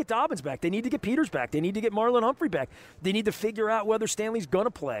 they need to get Dobbins back. They need to get Peters back. They need to get Marlon Humphrey back. They need to figure out whether Stanley's going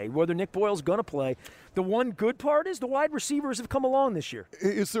to play, whether Nick Boyle's going to play. The one good part is the wide receivers have come along this year.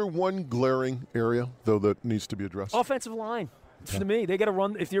 Is there one glaring area, though, that needs to be addressed? Offensive line. To me, they got to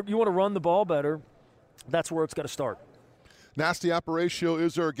run. If you want to run the ball better, that's where it's got to start. Nasty Apparatio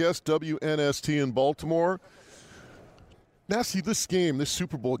is our guest, WNST in Baltimore. Nasty, this game, this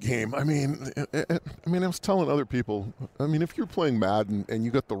Super Bowl game, I mean, I was telling other people, if you're playing Madden and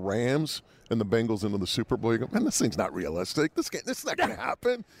you got the Rams and the Bengals into the Super Bowl, you go, man, this thing's not realistic. This is not going to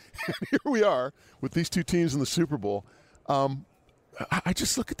happen. And here we are with these two teams in the Super Bowl. I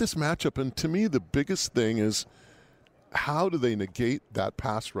just look at this matchup, and to me, the biggest thing is how do they negate that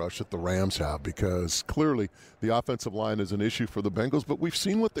pass rush that the Rams have? Because clearly the offensive line is an issue for the Bengals, but we've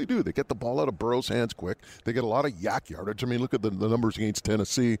seen what they do. They get the ball out of Burrow's hands quick. They get a lot of yak yardage. Look at the numbers against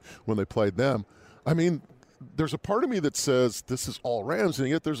Tennessee when they played them. There's a part of me that says this is all Rams, and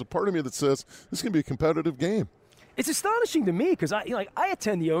yet there's a part of me that says this is going to be a competitive game. It's astonishing to me because I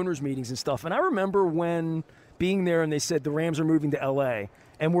attend the owners' meetings and stuff, and I remember when being there and they said the Rams are moving to L.A.,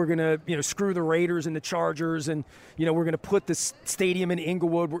 and we're going to, screw the Raiders and the Chargers, and, we're going to put this stadium in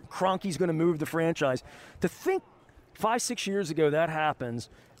Inglewood. Kroenke's going to move the franchise. To think 5-6 years ago that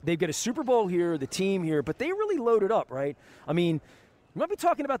happens, they've got a Super Bowl here, the team here, but they really loaded up, right? We might be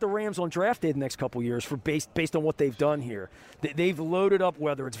talking about the Rams on draft day the next couple years for based on what they've done here. They've loaded up,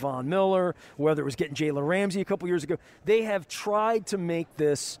 whether it's Von Miller, whether it was getting Jalen Ramsey a couple years ago. They have tried to make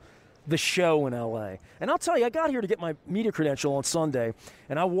this the show in L.A. And I'll tell you, I got here to get my media credential on Sunday,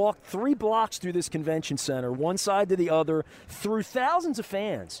 and I walked 3 blocks through this convention center, one side to the other, through thousands of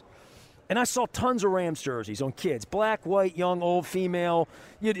fans. And I saw tons of Rams jerseys on kids, black, white, young, old, female,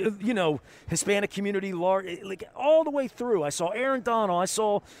 Hispanic community, large, like all the way through. I saw Aaron Donald. I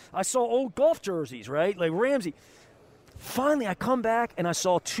saw old golf jerseys, right? Like Ramsey. Finally, I come back, and I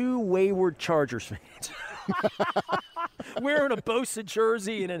saw 2 wayward Chargers fans. Wearing a Bosa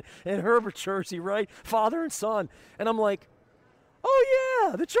jersey and Herbert jersey, right? Father and son. And I'm like, oh,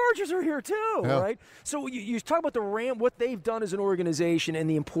 yeah, the Chargers are here too, right? So you talk about the Rams, what they've done as an organization and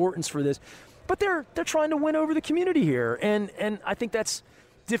the importance for this. But they're trying to win over the community here. And I think that's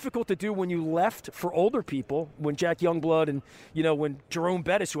difficult to do when you left for older people, when Jack Youngblood and, when Jerome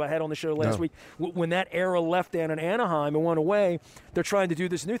Bettis, who I had on the show last week, when that era left down in Anaheim and went away, they're trying to do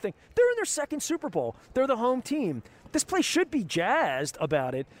this new thing. They're in their second Super Bowl. They're the home team. This place should be jazzed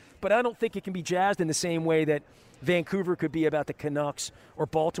about it, but I don't think it can be jazzed in the same way that Vancouver could be about the Canucks or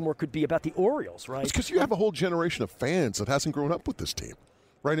Baltimore could be about the Orioles, right? It's because you have a whole generation of fans that hasn't grown up with this team.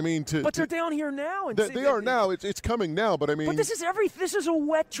 Right, but they're down here now. And they are now. It's coming now, but But this is a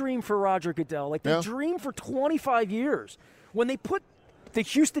wet dream for Roger Goodell. Like, they dreamed for 25 years. When they put the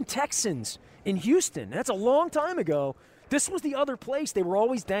Houston Texans in Houston, that's a long time ago, this was the other place. They were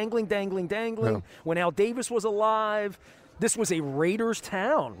always dangling. Yeah. When Al Davis was alive, this was a Raiders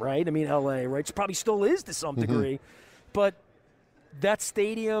town, right? L.A., right? It probably still is to some degree. But that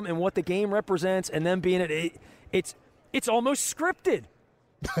stadium and what the game represents and them being it's almost scripted.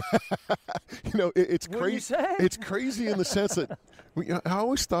 It's What crazy. you say? It's crazy in the sense that I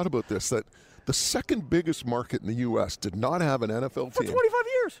always thought about this, that the second biggest market in the U.S. did not have an NFL For team 25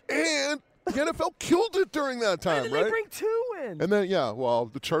 years. and the NFL killed it during that time, And right? they bring 2 in. And then,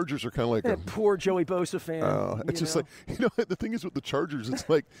 the Chargers are kind of like That poor Joey Bosa fan. it's just like, the thing is with the Chargers, it's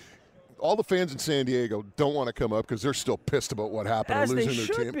like all the fans in San Diego don't want to come up because they're still pissed about what happened As and they losing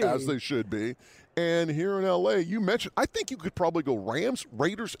their should team, be. as they should be. And here in L.A., you mentioned, I think you could probably go Rams,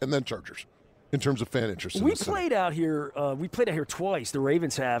 Raiders, and then Chargers in terms of fan interest. We played out here. We played out here twice. The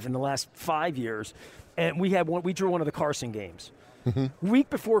Ravens have in the last 5 years, and we drew one of the Carson games. Week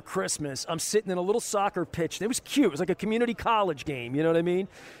before Christmas, I'm sitting in a little soccer pitch. It was cute. It was like a community college game. You know what I mean?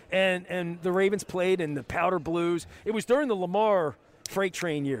 And the Ravens played in the Powder Blues. It was during the Lamar freight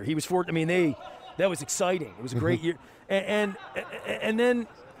train year. He was that was exciting. It was a great year. And then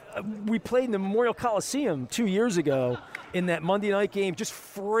we played in the Memorial Coliseum 2 years ago in that Monday night game. Just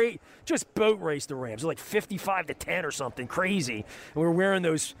boat raced the Rams. It was like 55-10 or something crazy. And we were wearing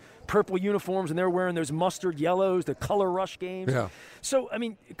those purple uniforms, and they were wearing those mustard yellows, the color rush games. Yeah. So,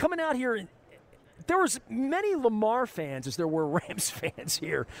 coming out here, there was many Lamar fans as there were Rams fans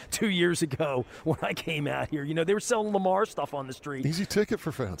here 2 years ago when I came out here. They were selling Lamar stuff on the street. Easy ticket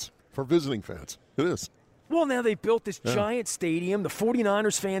for fans, for visiting fans. It is. Well, now they built this giant stadium. The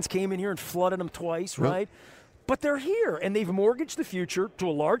 49ers fans came in here and flooded them twice, right? But they're here, and they've mortgaged the future to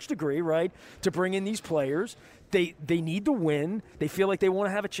a large degree, right, to bring in these players. They need to win. They feel like they want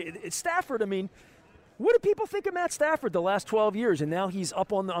to have a chance. Stafford, what do people think of Matt Stafford the last 12 years? And now he's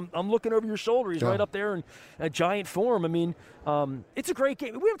up on I'm looking over your shoulder. He's right up there in a giant form. It's a great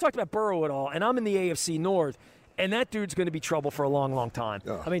game. We haven't talked about Burrow at all, and I'm in the AFC North. And that dude's going to be trouble for a long, long time.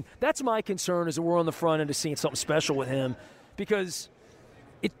 Yeah. That's my concern is that we're on the front end of seeing something special with him because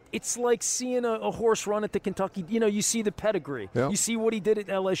it's like seeing a horse run at the Kentucky. You see the pedigree. Yeah. You see what he did at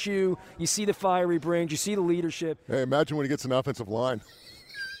LSU. You see the fire he brings. You see the leadership. Hey, imagine when he gets an offensive line.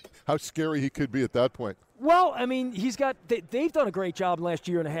 how scary he could be at that point. Well, I mean, they've done a great job in the last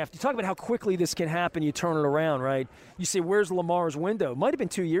year and a half. You talk about how quickly this can happen, you turn it around, right? You say, where's Lamar's window? Might have been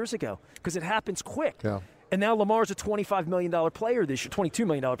 2 years ago because it happens quick. Yeah. And now Lamar's a $25 million player this year, $22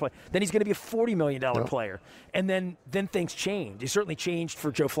 million player. Then he's going to be a $40 million player. And then things change. It certainly changed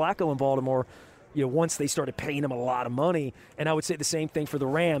for Joe Flacco in Baltimore, once they started paying him a lot of money. And I would say the same thing for the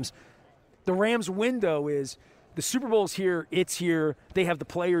Rams. The Rams' window is the Super Bowl's here, it's here, they have the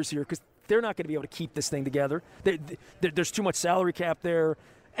players here because they're not going to be able to keep this thing together. There's too much salary cap there.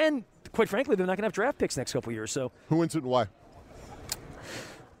 And quite frankly, they're not going to have draft picks next couple of years. So who wins it and why?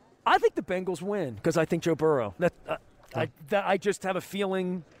 I think the Bengals win because I think Joe Burrow. I just have a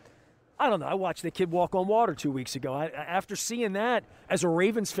feeling. I don't know. I watched the kid walk on water 2 weeks ago. After seeing that, as a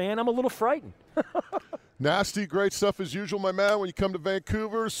Ravens fan, I'm a little frightened. Nasty, great stuff as usual, my man. When you come to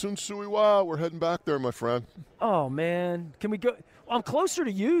Vancouver, Sun Sui Wa, we're heading back there, my friend. Oh, man. Can we go? I'm closer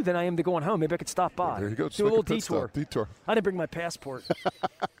to you than I am to going home. Maybe I could stop by. There you go. Do a little detour. I didn't bring my passport.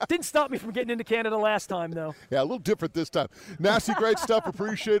 Didn't stop me from getting into Canada last time, though. Yeah, a little different this time. Nasty, great stuff.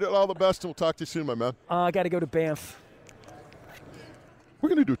 Appreciate it. All the best, and we'll talk to you soon, my man. I got to go to Banff. We're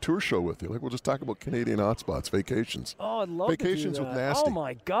going to do a tour show with you. We'll just talk about Canadian hotspots, vacations. Oh, I'd love vacations to do that. with Nasty. Oh,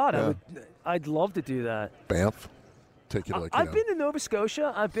 my God. Yeah. I'd love to do that. Banff. Take it like I've been to Nova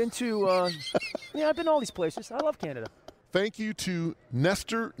Scotia. I've been to, I've been to all these places. I love Canada. Thank you to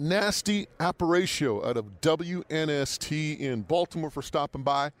Nestor Nasty Apparatio out of WNST in Baltimore for stopping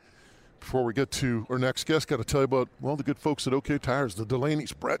by. Before we get to our next guest, got to tell you about, the good folks at OK Tires. The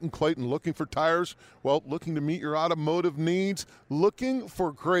Delaney's, Brett and Clayton, looking for tires, looking to meet your automotive needs, looking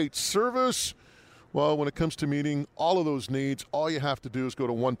for great service. Well, when it comes to meeting all of those needs, all you have to do is go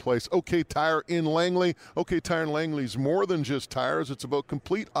to one place, OK Tire in Langley. OK Tire in Langley is more than just tires. It's about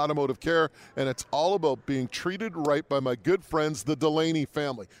complete automotive care, and it's all about being treated right by my good friends, the Delaney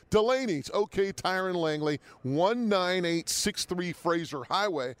family. Delaney's, OK Tire in Langley, 19863 Fraser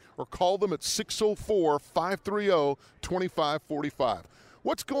Highway, or call them at 604-530-2545.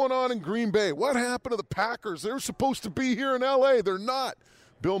 What's going on in Green Bay? What happened to the Packers? They were supposed to be here in L.A. They're not.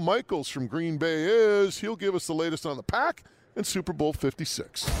 Bill Michaels from Green Bay he'll give us the latest on the Pack and Super Bowl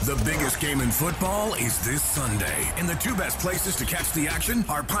 56. The biggest game in football is this Sunday, and the two best places to catch the action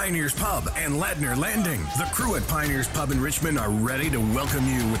are Pioneers Pub and Ladner Landing. The crew at Pioneers Pub in Richmond are ready to welcome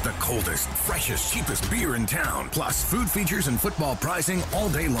you with the coldest, freshest, cheapest beer in town, plus food features and football pricing all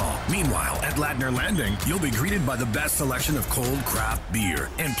day long. Meanwhile, at Ladner Landing, you'll be greeted by the best selection of cold craft beer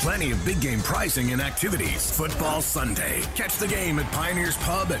and plenty of big game pricing and activities. Football Sunday. Catch the game at Pioneers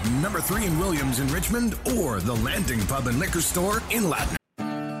Pub at number 3 in Williams in Richmond, or the Landing Pub and Liquor Store in Ladner.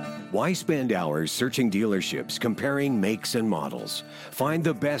 Why spend hours searching dealerships, comparing makes and models? Find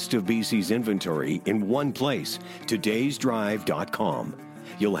the best of BC's inventory in one place, todaysdrive.com.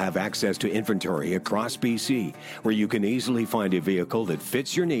 You'll have access to inventory across BC, where you can easily find a vehicle that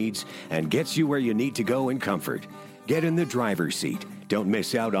fits your needs and gets you where you need to go in comfort. Get in the driver's seat. Don't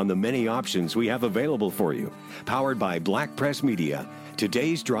miss out on the many options we have available for you. Powered by Black Press Media,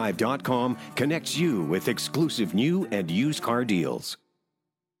 todaysdrive.com connects you with exclusive new and used car deals.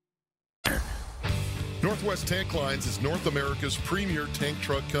 Northwest Tank Lines is North America's premier tank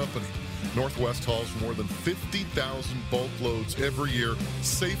truck company. Northwest hauls more than 50,000 bulk loads every year,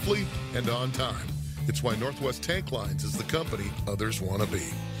 safely and on time. It's why Northwest Tank Lines is the company others want to be.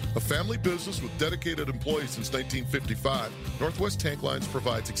 A family business with dedicated employees since 1955, Northwest Tank Lines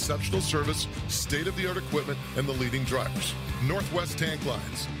provides exceptional service, state-of-the-art equipment, and the leading drivers. Northwest Tank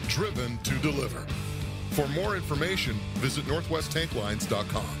Lines, driven to deliver. For more information, visit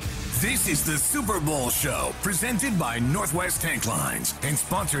northwesttanklines.com. This is the Super Bowl Show, presented by Northwest Tank Lines and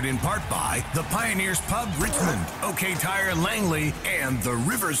sponsored in part by the Pioneers Pub Richmond, OK Tire Langley, and the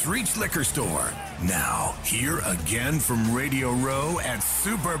Rivers Reach Liquor Store. Now, here again from Radio Row at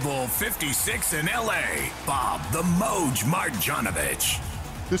Super Bowl 56 in L.A., Bob the Moj Marjanovich.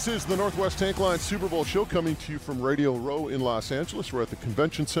 This is the Northwest Tank Line Super Bowl Show coming to you from Radio Row in Los Angeles. We're at the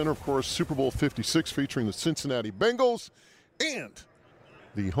Convention Center, of course, Super Bowl 56 featuring the Cincinnati Bengals and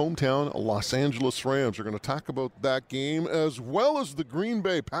the hometown Los Angeles Rams. We're going to talk about that game as well as the Green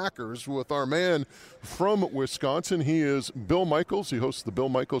Bay Packers with our man from Wisconsin. He is Bill Michaels. He hosts the Bill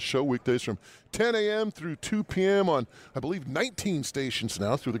Michaels Show weekdays from 10 a.m. through 2 p.m. on, I believe, 19 stations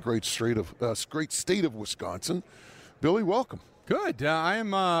now through the great state of Wisconsin. Billy, welcome. Good.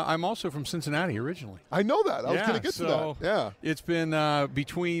 I'm also from Cincinnati originally. I know that. I was going to get to that. Yeah. It's been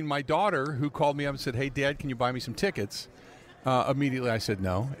between my daughter, who called me up and said, "Hey, Dad, can you buy me some tickets?" Immediately I said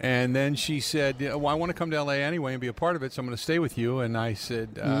no. And then she said, well, I want to come to L.A. anyway and be a part of it, so I'm going to stay with you. And I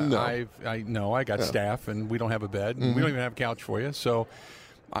said, no. I got staff, and we don't have a bed, and we don't even have a couch for you. So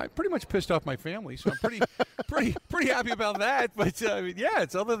I pretty much pissed off my family, so I'm pretty happy about that. But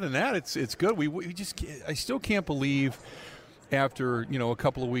it's other than that, it's good. We just I still can't believe after a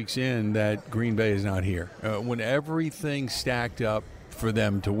couple of weeks in that Green Bay is not here when everything stacked up for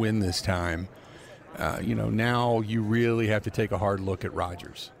them to win this time. Now you really have to take a hard look at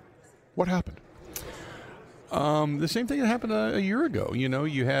Rodgers. What happened? The same thing that happened a year ago.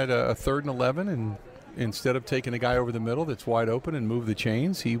 You had a 3rd and 11, and instead of taking a guy over the middle that's wide open and move the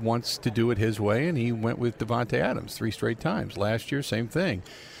chains, he wants to do it his way, and he went with Davante Adams 3 straight times. Last year, same thing.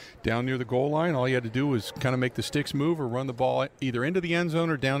 Down near the goal line, all you had to do was kind of make the sticks move or run the ball either into the end zone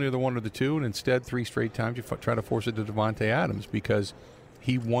or down near the 1 or the 2, and instead 3 straight times you try to force it to Davante Adams because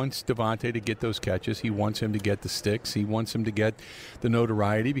he wants Davante to get those catches. He wants him to get the sticks. He wants him to get the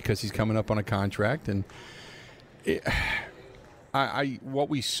notoriety because he's coming up on a contract. And what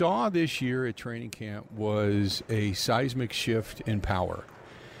we saw this year at training camp was a seismic shift in power.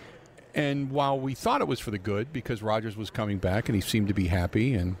 And while we thought it was for the good because Rodgers was coming back and he seemed to be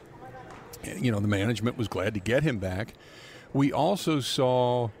happy and the management was glad to get him back, we also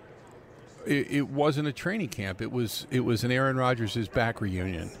saw it wasn't a training camp. It was an Aaron Rodgers' back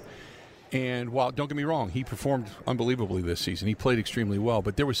reunion. And while, don't get me wrong, he performed unbelievably this season. He played extremely well.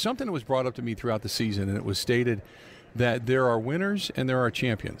 But there was something that was brought up to me throughout the season, and it was stated that there are winners and there are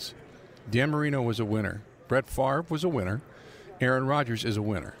champions. Dan Marino was a winner. Brett Favre was a winner. Aaron Rodgers is a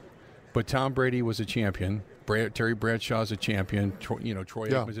winner. But Tom Brady was a champion. Terry Bradshaw is a champion. Troy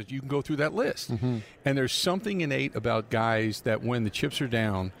Aikman. You can go through that list. Mm-hmm. And there's something innate about guys that when the chips are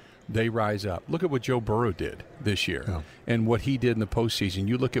down, they rise up. Look at what Joe Burrow did this year and what he did in the postseason.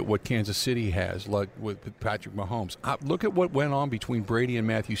 You look at what Kansas City has, like with Patrick Mahomes. Look at what went on between Brady and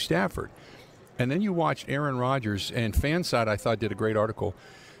Matthew Stafford. And then you watch Aaron Rodgers, and Fanside, I thought, did a great article.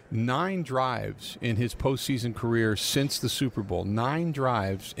 9 drives in his postseason career since the Super Bowl. 9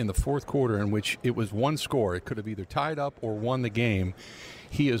 drives in the fourth quarter in which it was one score. It could have either tied up or won the game.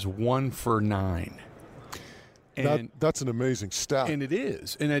 He is 1 for 9. That's an amazing stat. And it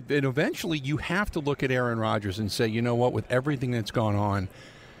is. And eventually you have to look at Aaron Rodgers and say, you know what, with everything that's gone on,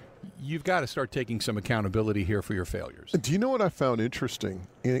 you've got to start taking some accountability here for your failures. Do you know what I found interesting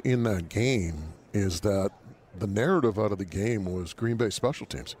in that game is that the narrative out of the game was Green Bay special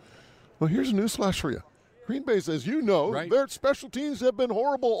teams. Well, here's a newsflash for you. Green Bay's, as you know, their special teams have been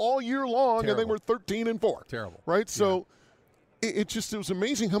horrible all year long, and they were 13-4. Terrible. Right? So it was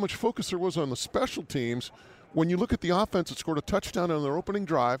amazing how much focus there was on the special teams. When you look at the offense, it scored a touchdown on their opening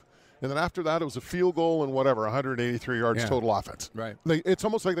drive, and then after that it was a field goal and 183 yards total offense. Right. It's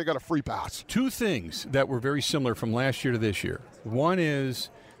almost like they got a free pass. 2 things that were very similar from last year to this year. One is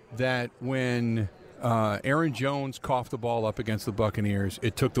that when Aaron Jones coughed the ball up against the Buccaneers,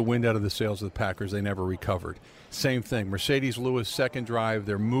 it took the wind out of the sails of the Packers. They never recovered. Same thing. Mercedes Lewis, second drive,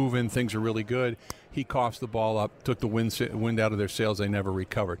 they're moving. Things are really good. He coughs the ball up, took the wind out of their sails. They never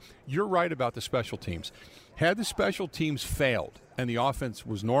recovered. You're right about the special teams. Had the special teams failed and the offense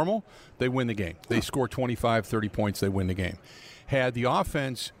was normal, they win the game. They score 25, 30 points, they win the game. Had the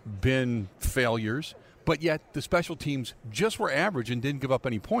offense been failures, but yet the special teams just were average and didn't give up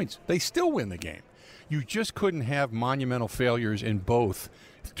any points, they still win the game. You just couldn't have monumental failures in both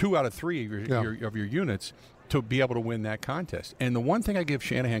 2 out of 3 of your units to be able to win that contest. And the one thing I give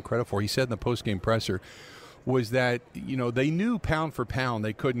Shanahan credit for, he said in the postgame presser, was that, they knew pound for pound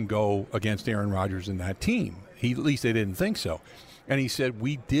they couldn't go against Aaron Rodgers and that team. At least they didn't think so. And he said,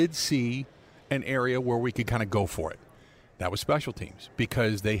 we did see an area where we could kind of go for it. That was special teams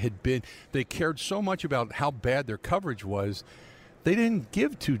because they cared so much about how bad their coverage was, they didn't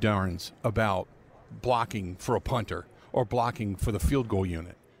give 2 darns about blocking for a punter or blocking for the field goal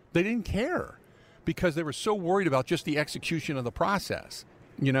unit. They didn't care because they were so worried about just the execution of the process,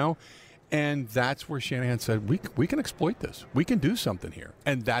 And that's where Shanahan said, we can exploit this. We can do something here.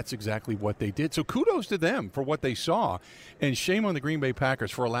 And that's exactly what they did. So kudos to them for what they saw. And shame on the Green Bay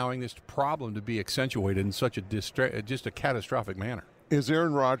Packers for allowing this problem to be accentuated in such just a catastrophic manner. Is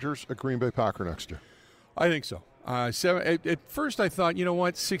Aaron Rodgers a Green Bay Packer next year? I think so. At first I thought,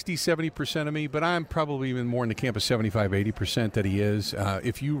 60, 70% of me, but I'm probably even more in the camp of 75, 80% that he is.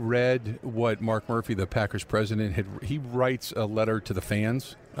 If you read what Mark Murphy, the Packers president, he writes a letter to the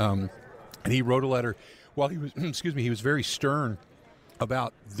fans, and he wrote a letter while he was, he was very stern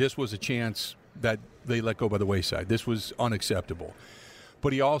about this was a chance that they let go by the wayside. This was unacceptable.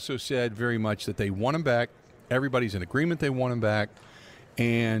 But he also said very much that they want him back. Everybody's in agreement they want him back.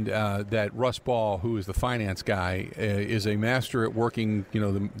 And that Russ Ball, who is the finance guy, is a master at working,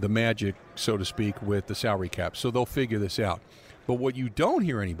 the magic, so to speak, with the salary cap. So they'll figure this out. But what you don't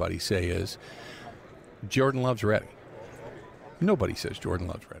hear anybody say is Jordan Love's ready. Nobody says Jordan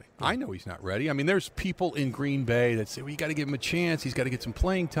Love's ready. I know he's not ready. I mean, there's people in Green Bay that say, well, you got to give him a chance. He's got to get some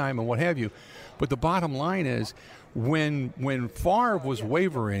playing time and what have you. But the bottom line is when Favre was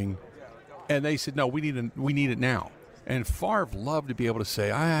wavering and they said, no, we need it now. And Favre loved to be able to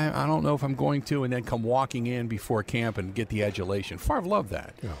say, I don't know if I'm going to, and then come walking in before camp and get the adulation. Favre loved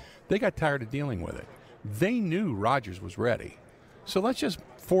that. Yeah. They got tired of dealing with it. They knew Rodgers was ready. So let's just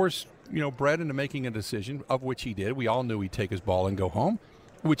force Brett into making a decision, of which he did. We all knew he'd take his ball and go home,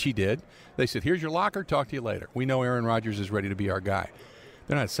 which he did. They said, here's your locker, talk to you later. We know Aaron Rodgers is ready to be our guy.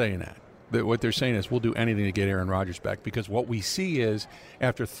 They're not saying that. What they're saying is we'll do anything to get Aaron Rodgers back, because what we see is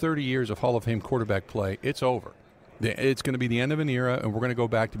after 30 years of Hall of Fame quarterback play, it's over. It's going to be the end of an era, and we're going to go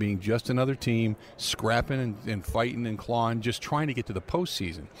back to being just another team, scrapping and fighting and clawing, just trying to get to the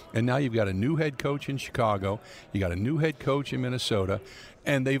postseason. And now you've got a new head coach in Chicago. You got a new head coach in Minnesota.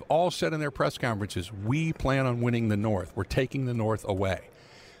 And they've all said in their press conferences, we plan on winning the North. We're taking the North away.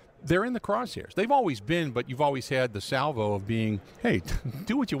 They're in the crosshairs. They've always been, but you've always had the salvo of being, hey,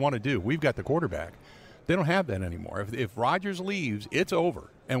 do what you want to do. We've got the quarterback. They don't have that anymore. If Rodgers leaves, it's over,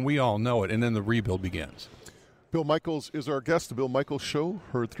 and we all know it, and then the rebuild begins. Bill Michaels is our guest. The Bill Michaels Show,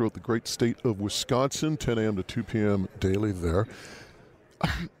 heard throughout the great state of Wisconsin, 10 a.m. to 2 p.m. daily there.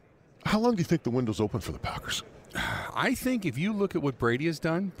 How long do you think the window's open for the Packers? I think if you look at what Brady has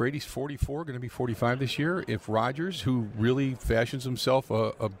done, Brady's 44, going to be 45 this year. If Rodgers, who really fashions himself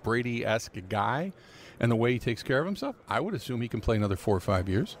a Brady-esque guy, and the way he takes care of himself, I would assume he can play another 4 or 5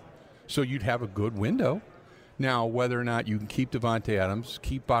 years. So you'd have a good window. Now, whether or not you can keep Devontae Adams,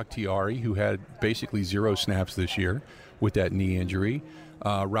 keep Bakhtiari, who had basically 0 snaps this year with that knee injury,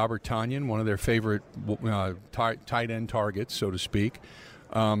 Robert Tonyan, one of their favorite tight end targets, so to speak.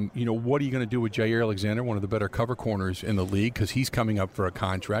 What are you going to do with Jair Alexander, one of the better cover corners in the league, because he's coming up for a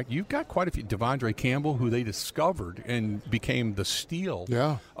contract? You've got quite a few. Devondre Campbell, who they discovered and became the steal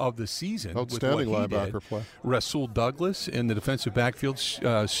of the season. Outstanding linebacker play. Rasul Douglas in the defensive backfield.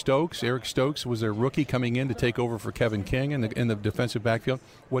 Eric Stokes was their rookie coming in to take over for Kevin King in the defensive backfield.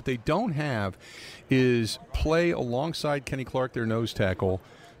 What they don't have is play alongside Kenny Clark, their nose tackle.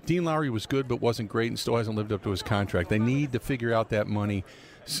 Dean Lowry was good but wasn't great and still hasn't lived up to his contract. They need to figure out that money,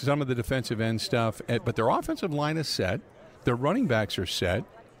 some of the defensive end stuff. But their offensive line is set. Their running backs are set.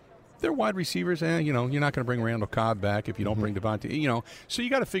 Their wide receivers, you're not going to bring Randall Cobb back if you don't bring Devontae. So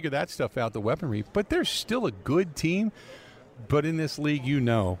you got to figure that stuff out, the weaponry. But they're still a good team. But in this league,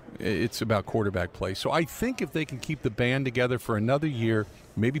 it's about quarterback play. So I think if they can keep the band together for another year,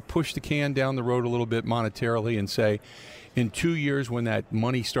 maybe push the can down the road a little bit monetarily and say, in 2 years when that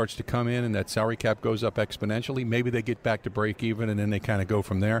money starts to come in and that salary cap goes up exponentially, maybe they get back to break even and then they kind of go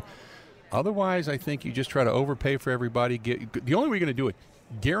from there. Otherwise, I think you just try to overpay for everybody. The only way you're going to do it,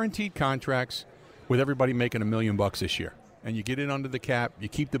 guaranteed contracts with everybody making $1 million this year. And you get it under the cap, you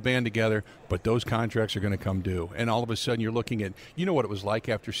keep the band together, but those contracts are going to come due. And all of a sudden you're looking at, what it was like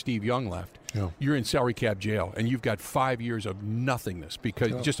after Steve Young left. Yeah. You're in salary cap jail, and you've got 5 years of nothingness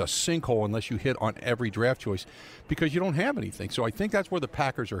because just a sinkhole unless you hit on every draft choice because you don't have anything. So I think that's where the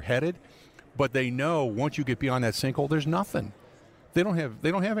Packers are headed, but they know once you get beyond that sinkhole, there's nothing. They don't have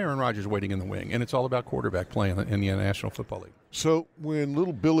Aaron Rodgers waiting in the wing, and it's all about quarterback play in the National Football League. So when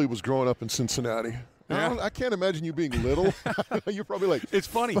little Billy was growing up in Cincinnati, I can't imagine you being little. You're probably like... It's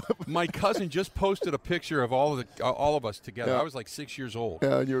funny. My cousin just posted a picture of all of us together. Yeah. I was like 6 years old.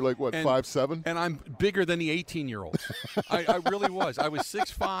 Yeah, and you're like, what, 5'7"? And I'm bigger than the 18-year-olds. I really was. I was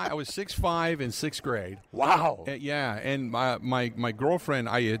 6'5". I was 6'5" in 6th grade. Wow. Yeah, and my girlfriend,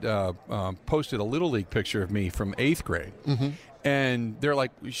 I had posted a Little League picture of me from 8th grade. Mm-hmm. And they're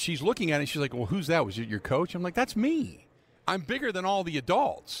like, she's looking at it, she's like, well, who's that? Was it your coach? I'm like, that's me. I'm bigger than all the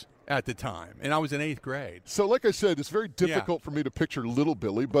adults at the time, and I was in 8th grade. So like I said, it's very difficult for me to picture little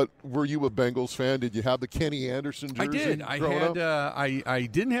Billy, but were you a Bengals fan? Did you have the Kenny Anderson jersey? I did. I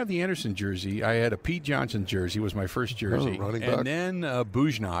didn't have the Anderson jersey. I had a Pete Johnson jersey was my first jersey. Running back. And then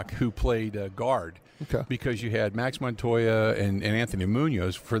Bujnak, who played guard, because you had Max Montoya and Anthony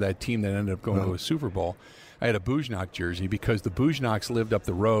Munoz for that team that ended up going to a Super Bowl. I had a Bujnak jersey because the Bujnaks lived up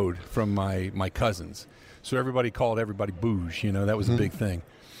the road from my cousins. So everybody called everybody Bouge. That was a big thing.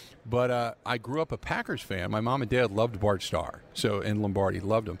 But I grew up a Packers fan. My mom and dad loved Bart Starr, and Lombardi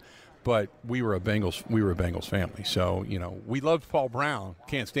loved him. But we were a Bengals family. So we loved Paul Brown.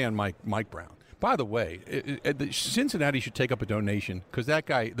 Can't stand Mike Brown. By the way, Cincinnati should take up a donation because that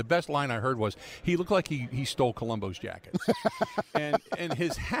guy, the best line I heard was, he looked like he stole Columbo's jacket. and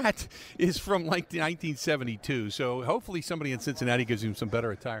his hat is from like 1972. So hopefully somebody in Cincinnati gives him some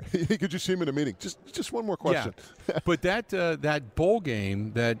better attire. Could you see him in a meeting? Just one more question. Yeah. But that bowl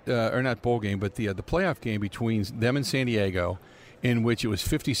game, or not bowl game, but the playoff game between them and San Diego, in which it was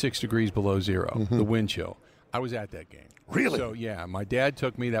 56 degrees below zero, the wind chill. I was at that game. Really? So, yeah, my dad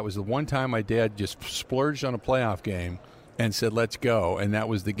took me. That was the one time my dad just splurged on a playoff game and said, let's go, and that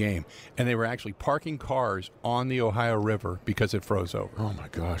was the game. And they were actually parking cars on the Ohio River because it froze over. Oh, my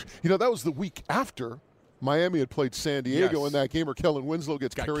gosh. That was the week after Miami had played San Diego in that game where Kellen Winslow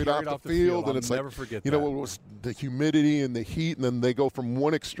gets carried off the field. And it's never forget that. It was the humidity and the heat, and then they go from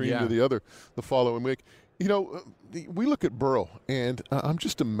one extreme to the other the following week. We look at Burrow, and I'm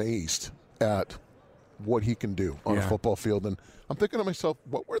just amazed at what he can do on a football field. And I'm thinking to myself,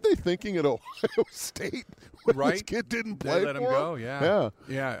 what were they thinking at Ohio State when this kid didn't play They let him go, Yeah,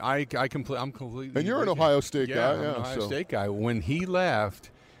 I'm completely. And you're an Ohio State guy. I'm an Ohio State guy. When he left,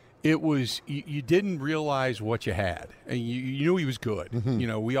 it was you didn't realize what you had. And you knew he was good.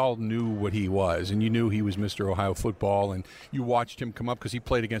 We all knew what he was, and you knew he was Mr. Ohio football, and you watched him come up because he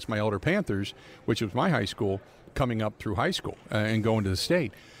played against my elder Panthers, which was my high school, coming up through high school and going to the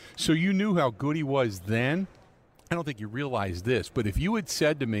state. So you knew how good he was then. I don't think you realized this, but if you had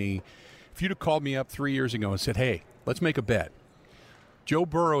said to me, if you'd have called me up 3 years ago and said, hey, let's make a bet. Joe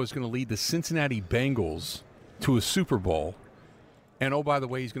Burrow is going to lead the Cincinnati Bengals to a Super Bowl, and oh, by the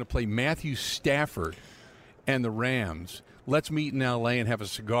way, he's going to play Matthew Stafford and the Rams. Let's meet in L.A. and have a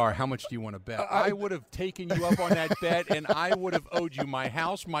cigar. How much do you want to bet? I would have taken you up on that bet, and I would have owed you my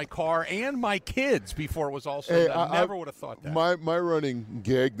house, my car, and my kids before it was all said and done. I never would have thought that. My running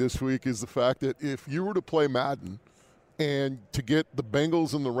gag this week is the fact that if you were to play Madden and to get the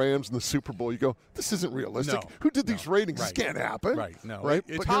Bengals and the Rams in the Super Bowl, you go, this isn't realistic. No, Who did these ratings? Right. This can't happen. Right, no. Right?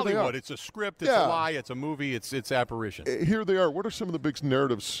 It's but Hollywood. It's a script. It's a lie. It's a movie. It's apparition. Here they are. What are some of the big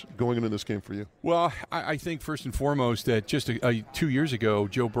narratives going into this game for you? Well, I think first and foremost that just 2 years ago,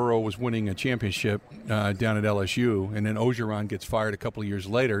 Joe Burrow was winning a championship down at LSU, and then Orgeron gets fired a couple of years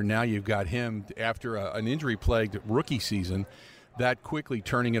later. Now you've got him after an injury-plagued rookie season, that quickly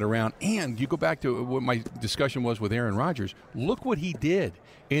turning it around. And you go back to what my discussion was with Aaron Rodgers. Look what he did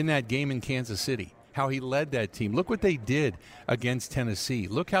in that game in Kansas City, how he led that team. Look what they did against Tennessee.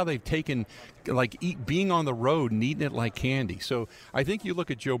 Look how they've taken, being on the road and eating it like candy. So I think you look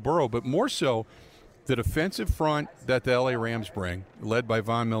at Joe Burrow, but more so the defensive front that the LA Rams bring, led by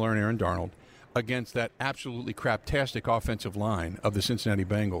Von Miller and Aaron Darnold, against that absolutely craptastic offensive line of the Cincinnati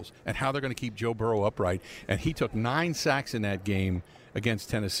Bengals, and how they're going to keep Joe Burrow upright. And he took 9 sacks in that game against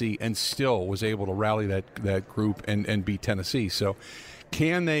Tennessee and still was able to rally that group and beat Tennessee. So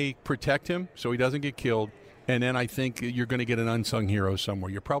can they protect him so he doesn't get killed? And then I think you're going to get an unsung hero somewhere.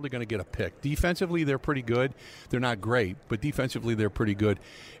 You're probably going to get a pick. Defensively, they're pretty good. They're not great, but defensively, they're pretty good.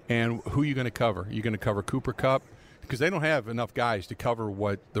 And who are you going to cover? You're going to cover Cooper Kupp? Because they don't have enough guys to cover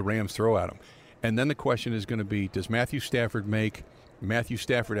what the Rams throw at them. And then the question is going to be, does Matthew Stafford make Matthew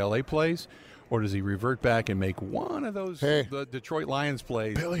Stafford L.A. plays, or does he revert back and make one of those the Detroit Lions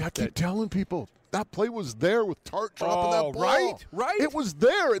plays? Billy, I keep telling people, that play was there with Tart dropping that ball. Right. It was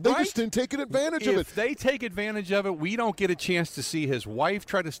there. They just didn't take advantage of it. If they take advantage of it, we don't get a chance to see his wife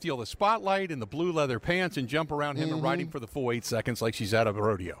try to steal the spotlight in the blue leather pants and jump around him and ride him for the full 8 seconds like she's out of a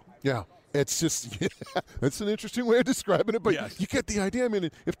rodeo. Yeah. It's just, it's an interesting way of describing it, but you get the idea. I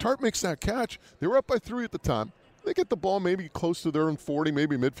mean, if Tart makes that catch, they were up by 3 at the time. They get the ball maybe close to their own 40,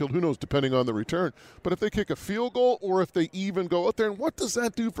 maybe midfield, who knows, depending on the return. But if they kick a field goal or if they even go out there, and what does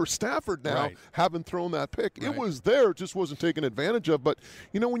that do for Stafford now, having thrown that pick? It was there, it just wasn't taken advantage of. But,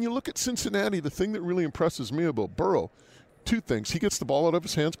 when you look at Cincinnati, the thing that really impresses me about Burrow, 2 things. He gets the ball out of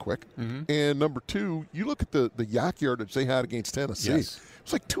his hands quick. And number 2, you look at the yak yardage they had against Tennessee. Yes. It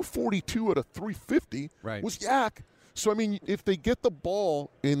was like 242 out of 350 was yak. So, I mean, if they get the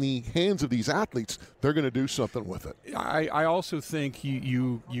ball in the hands of these athletes, they're going to do something with it. I also think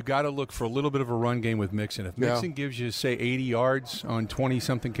you got to look for a little bit of a run game with Mixon. If Mixon gives you, say, 80 yards on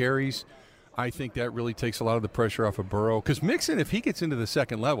 20-something carries, I think that really takes a lot of the pressure off of Burrow. Because Mixon, if he gets into the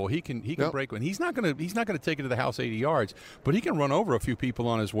second level, he can break one. He's not going to take it to the house 80 yards, but he can run over a few people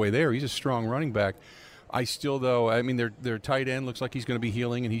on his way there. He's a strong running back. I still, though, I mean, their tight end looks like he's going to be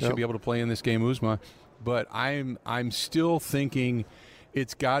healing, and he should be able to play in this game, Uzma. But I'm still thinking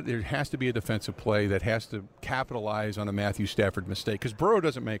there has to be a defensive play that has to capitalize on a Matthew Stafford mistake, because Burrow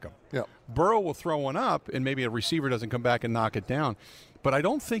doesn't make them. Yep. Burrow will throw one up, and maybe a receiver doesn't come back and knock it down. But I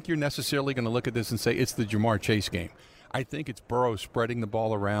don't think you're necessarily going to look at this and say it's the Jamar Chase game. I think it's Burrow spreading the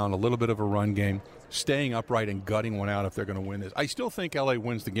ball around, a little bit of a run game, staying upright and gutting one out if they're going to win this. I still think L.A.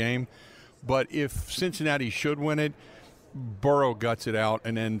 wins the game, but if Cincinnati should win it, Burrow guts it out,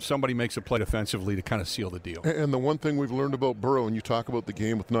 and then somebody makes a play defensively to kind of seal the deal. And the one thing we've learned about Burrow, and you talk about the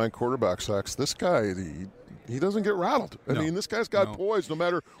game with 9 quarterback sacks, this guy, he doesn't get rattled. I mean, this guy's got poise no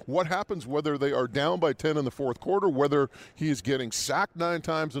matter what happens, whether they are down by 10 in the fourth quarter, whether he is getting sacked 9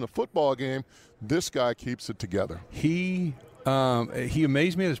 times in a football game, this guy keeps it together. He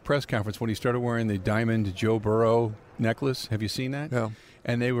amazed me at his press conference when he started wearing the diamond Joe Burrow necklace. Have you seen that? Yeah.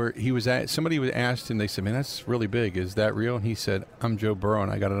 And somebody was asked, and they said, "Man, that's really big. Is that real?" And he said, "I'm Joe Burrow,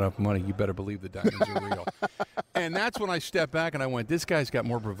 and I got enough money. You better believe the diamonds are real." And that's when I stepped back and I went, "This guy's got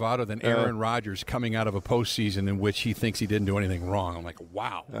more bravado than Aaron Rodgers coming out of a postseason in which he thinks he didn't do anything wrong." I'm like,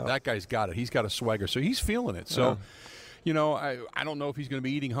 "Wow, that guy's got it. He's got a swagger, so he's feeling it." So. You know, I don't know if he's going to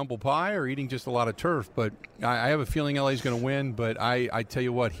be eating humble pie or eating just a lot of turf, but I have a feeling LA's going to win. But I tell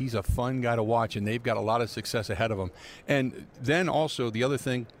you what, he's a fun guy to watch, and they've got a lot of success ahead of them. And then also the other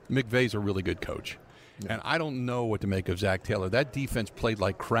thing, McVay's a really good coach. Yeah. And I don't know what to make of Zach Taylor. That defense played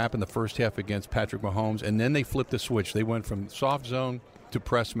like crap in the first half against Patrick Mahomes, and then they flipped the switch. They went from soft zone to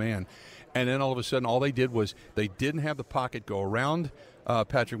press man. And then all of a sudden, all they did was they didn't have the pocket go around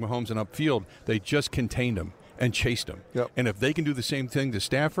Patrick Mahomes and upfield. They just contained him and chased him. Yep. And if they can do the same thing to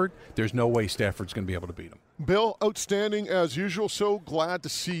Stafford, there's no way Stafford's going to be able to beat him. Bill, outstanding as usual. So glad to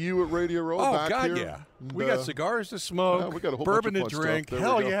see you at Radio Row. Oh, back God, here. yeah. And, We got cigars to smoke, we got a whole bourbon bunch to of fun drink. stuff. There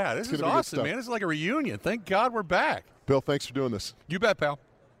we Hell go. yeah. This It's is gonna be good awesome, stuff. man. This is like a reunion. Thank God we're back. Bill, thanks for doing this. You bet, pal.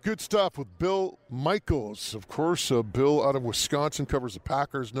 Good stuff with Bill Michaels. Of course, Bill out of Wisconsin covers the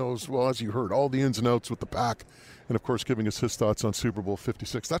Packers, knows, well, as you heard, all the ins and outs with the Pack. And, of course, giving us his thoughts on Super Bowl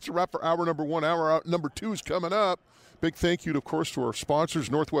 56. That's a wrap for hour number 1. Hour number 2 is coming up. Big thank you, of course, to our sponsors,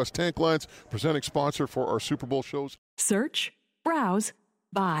 Northwest Tank Lines, presenting sponsor for our Super Bowl shows. Search, browse,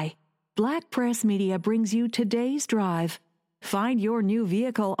 buy. Black Press Media brings you Today's Drive. Find your new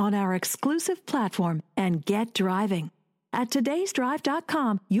vehicle on our exclusive platform and get driving. At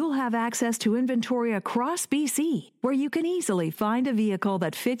todaysdrive.com, you'll have access to inventory across BC, where you can easily find a vehicle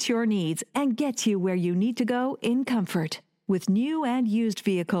that fits your needs and gets you where you need to go in comfort. With new and used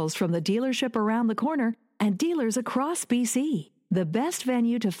vehicles from the dealership around the corner and dealers across BC, the best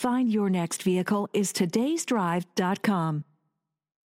venue to find your next vehicle is todaysdrive.com.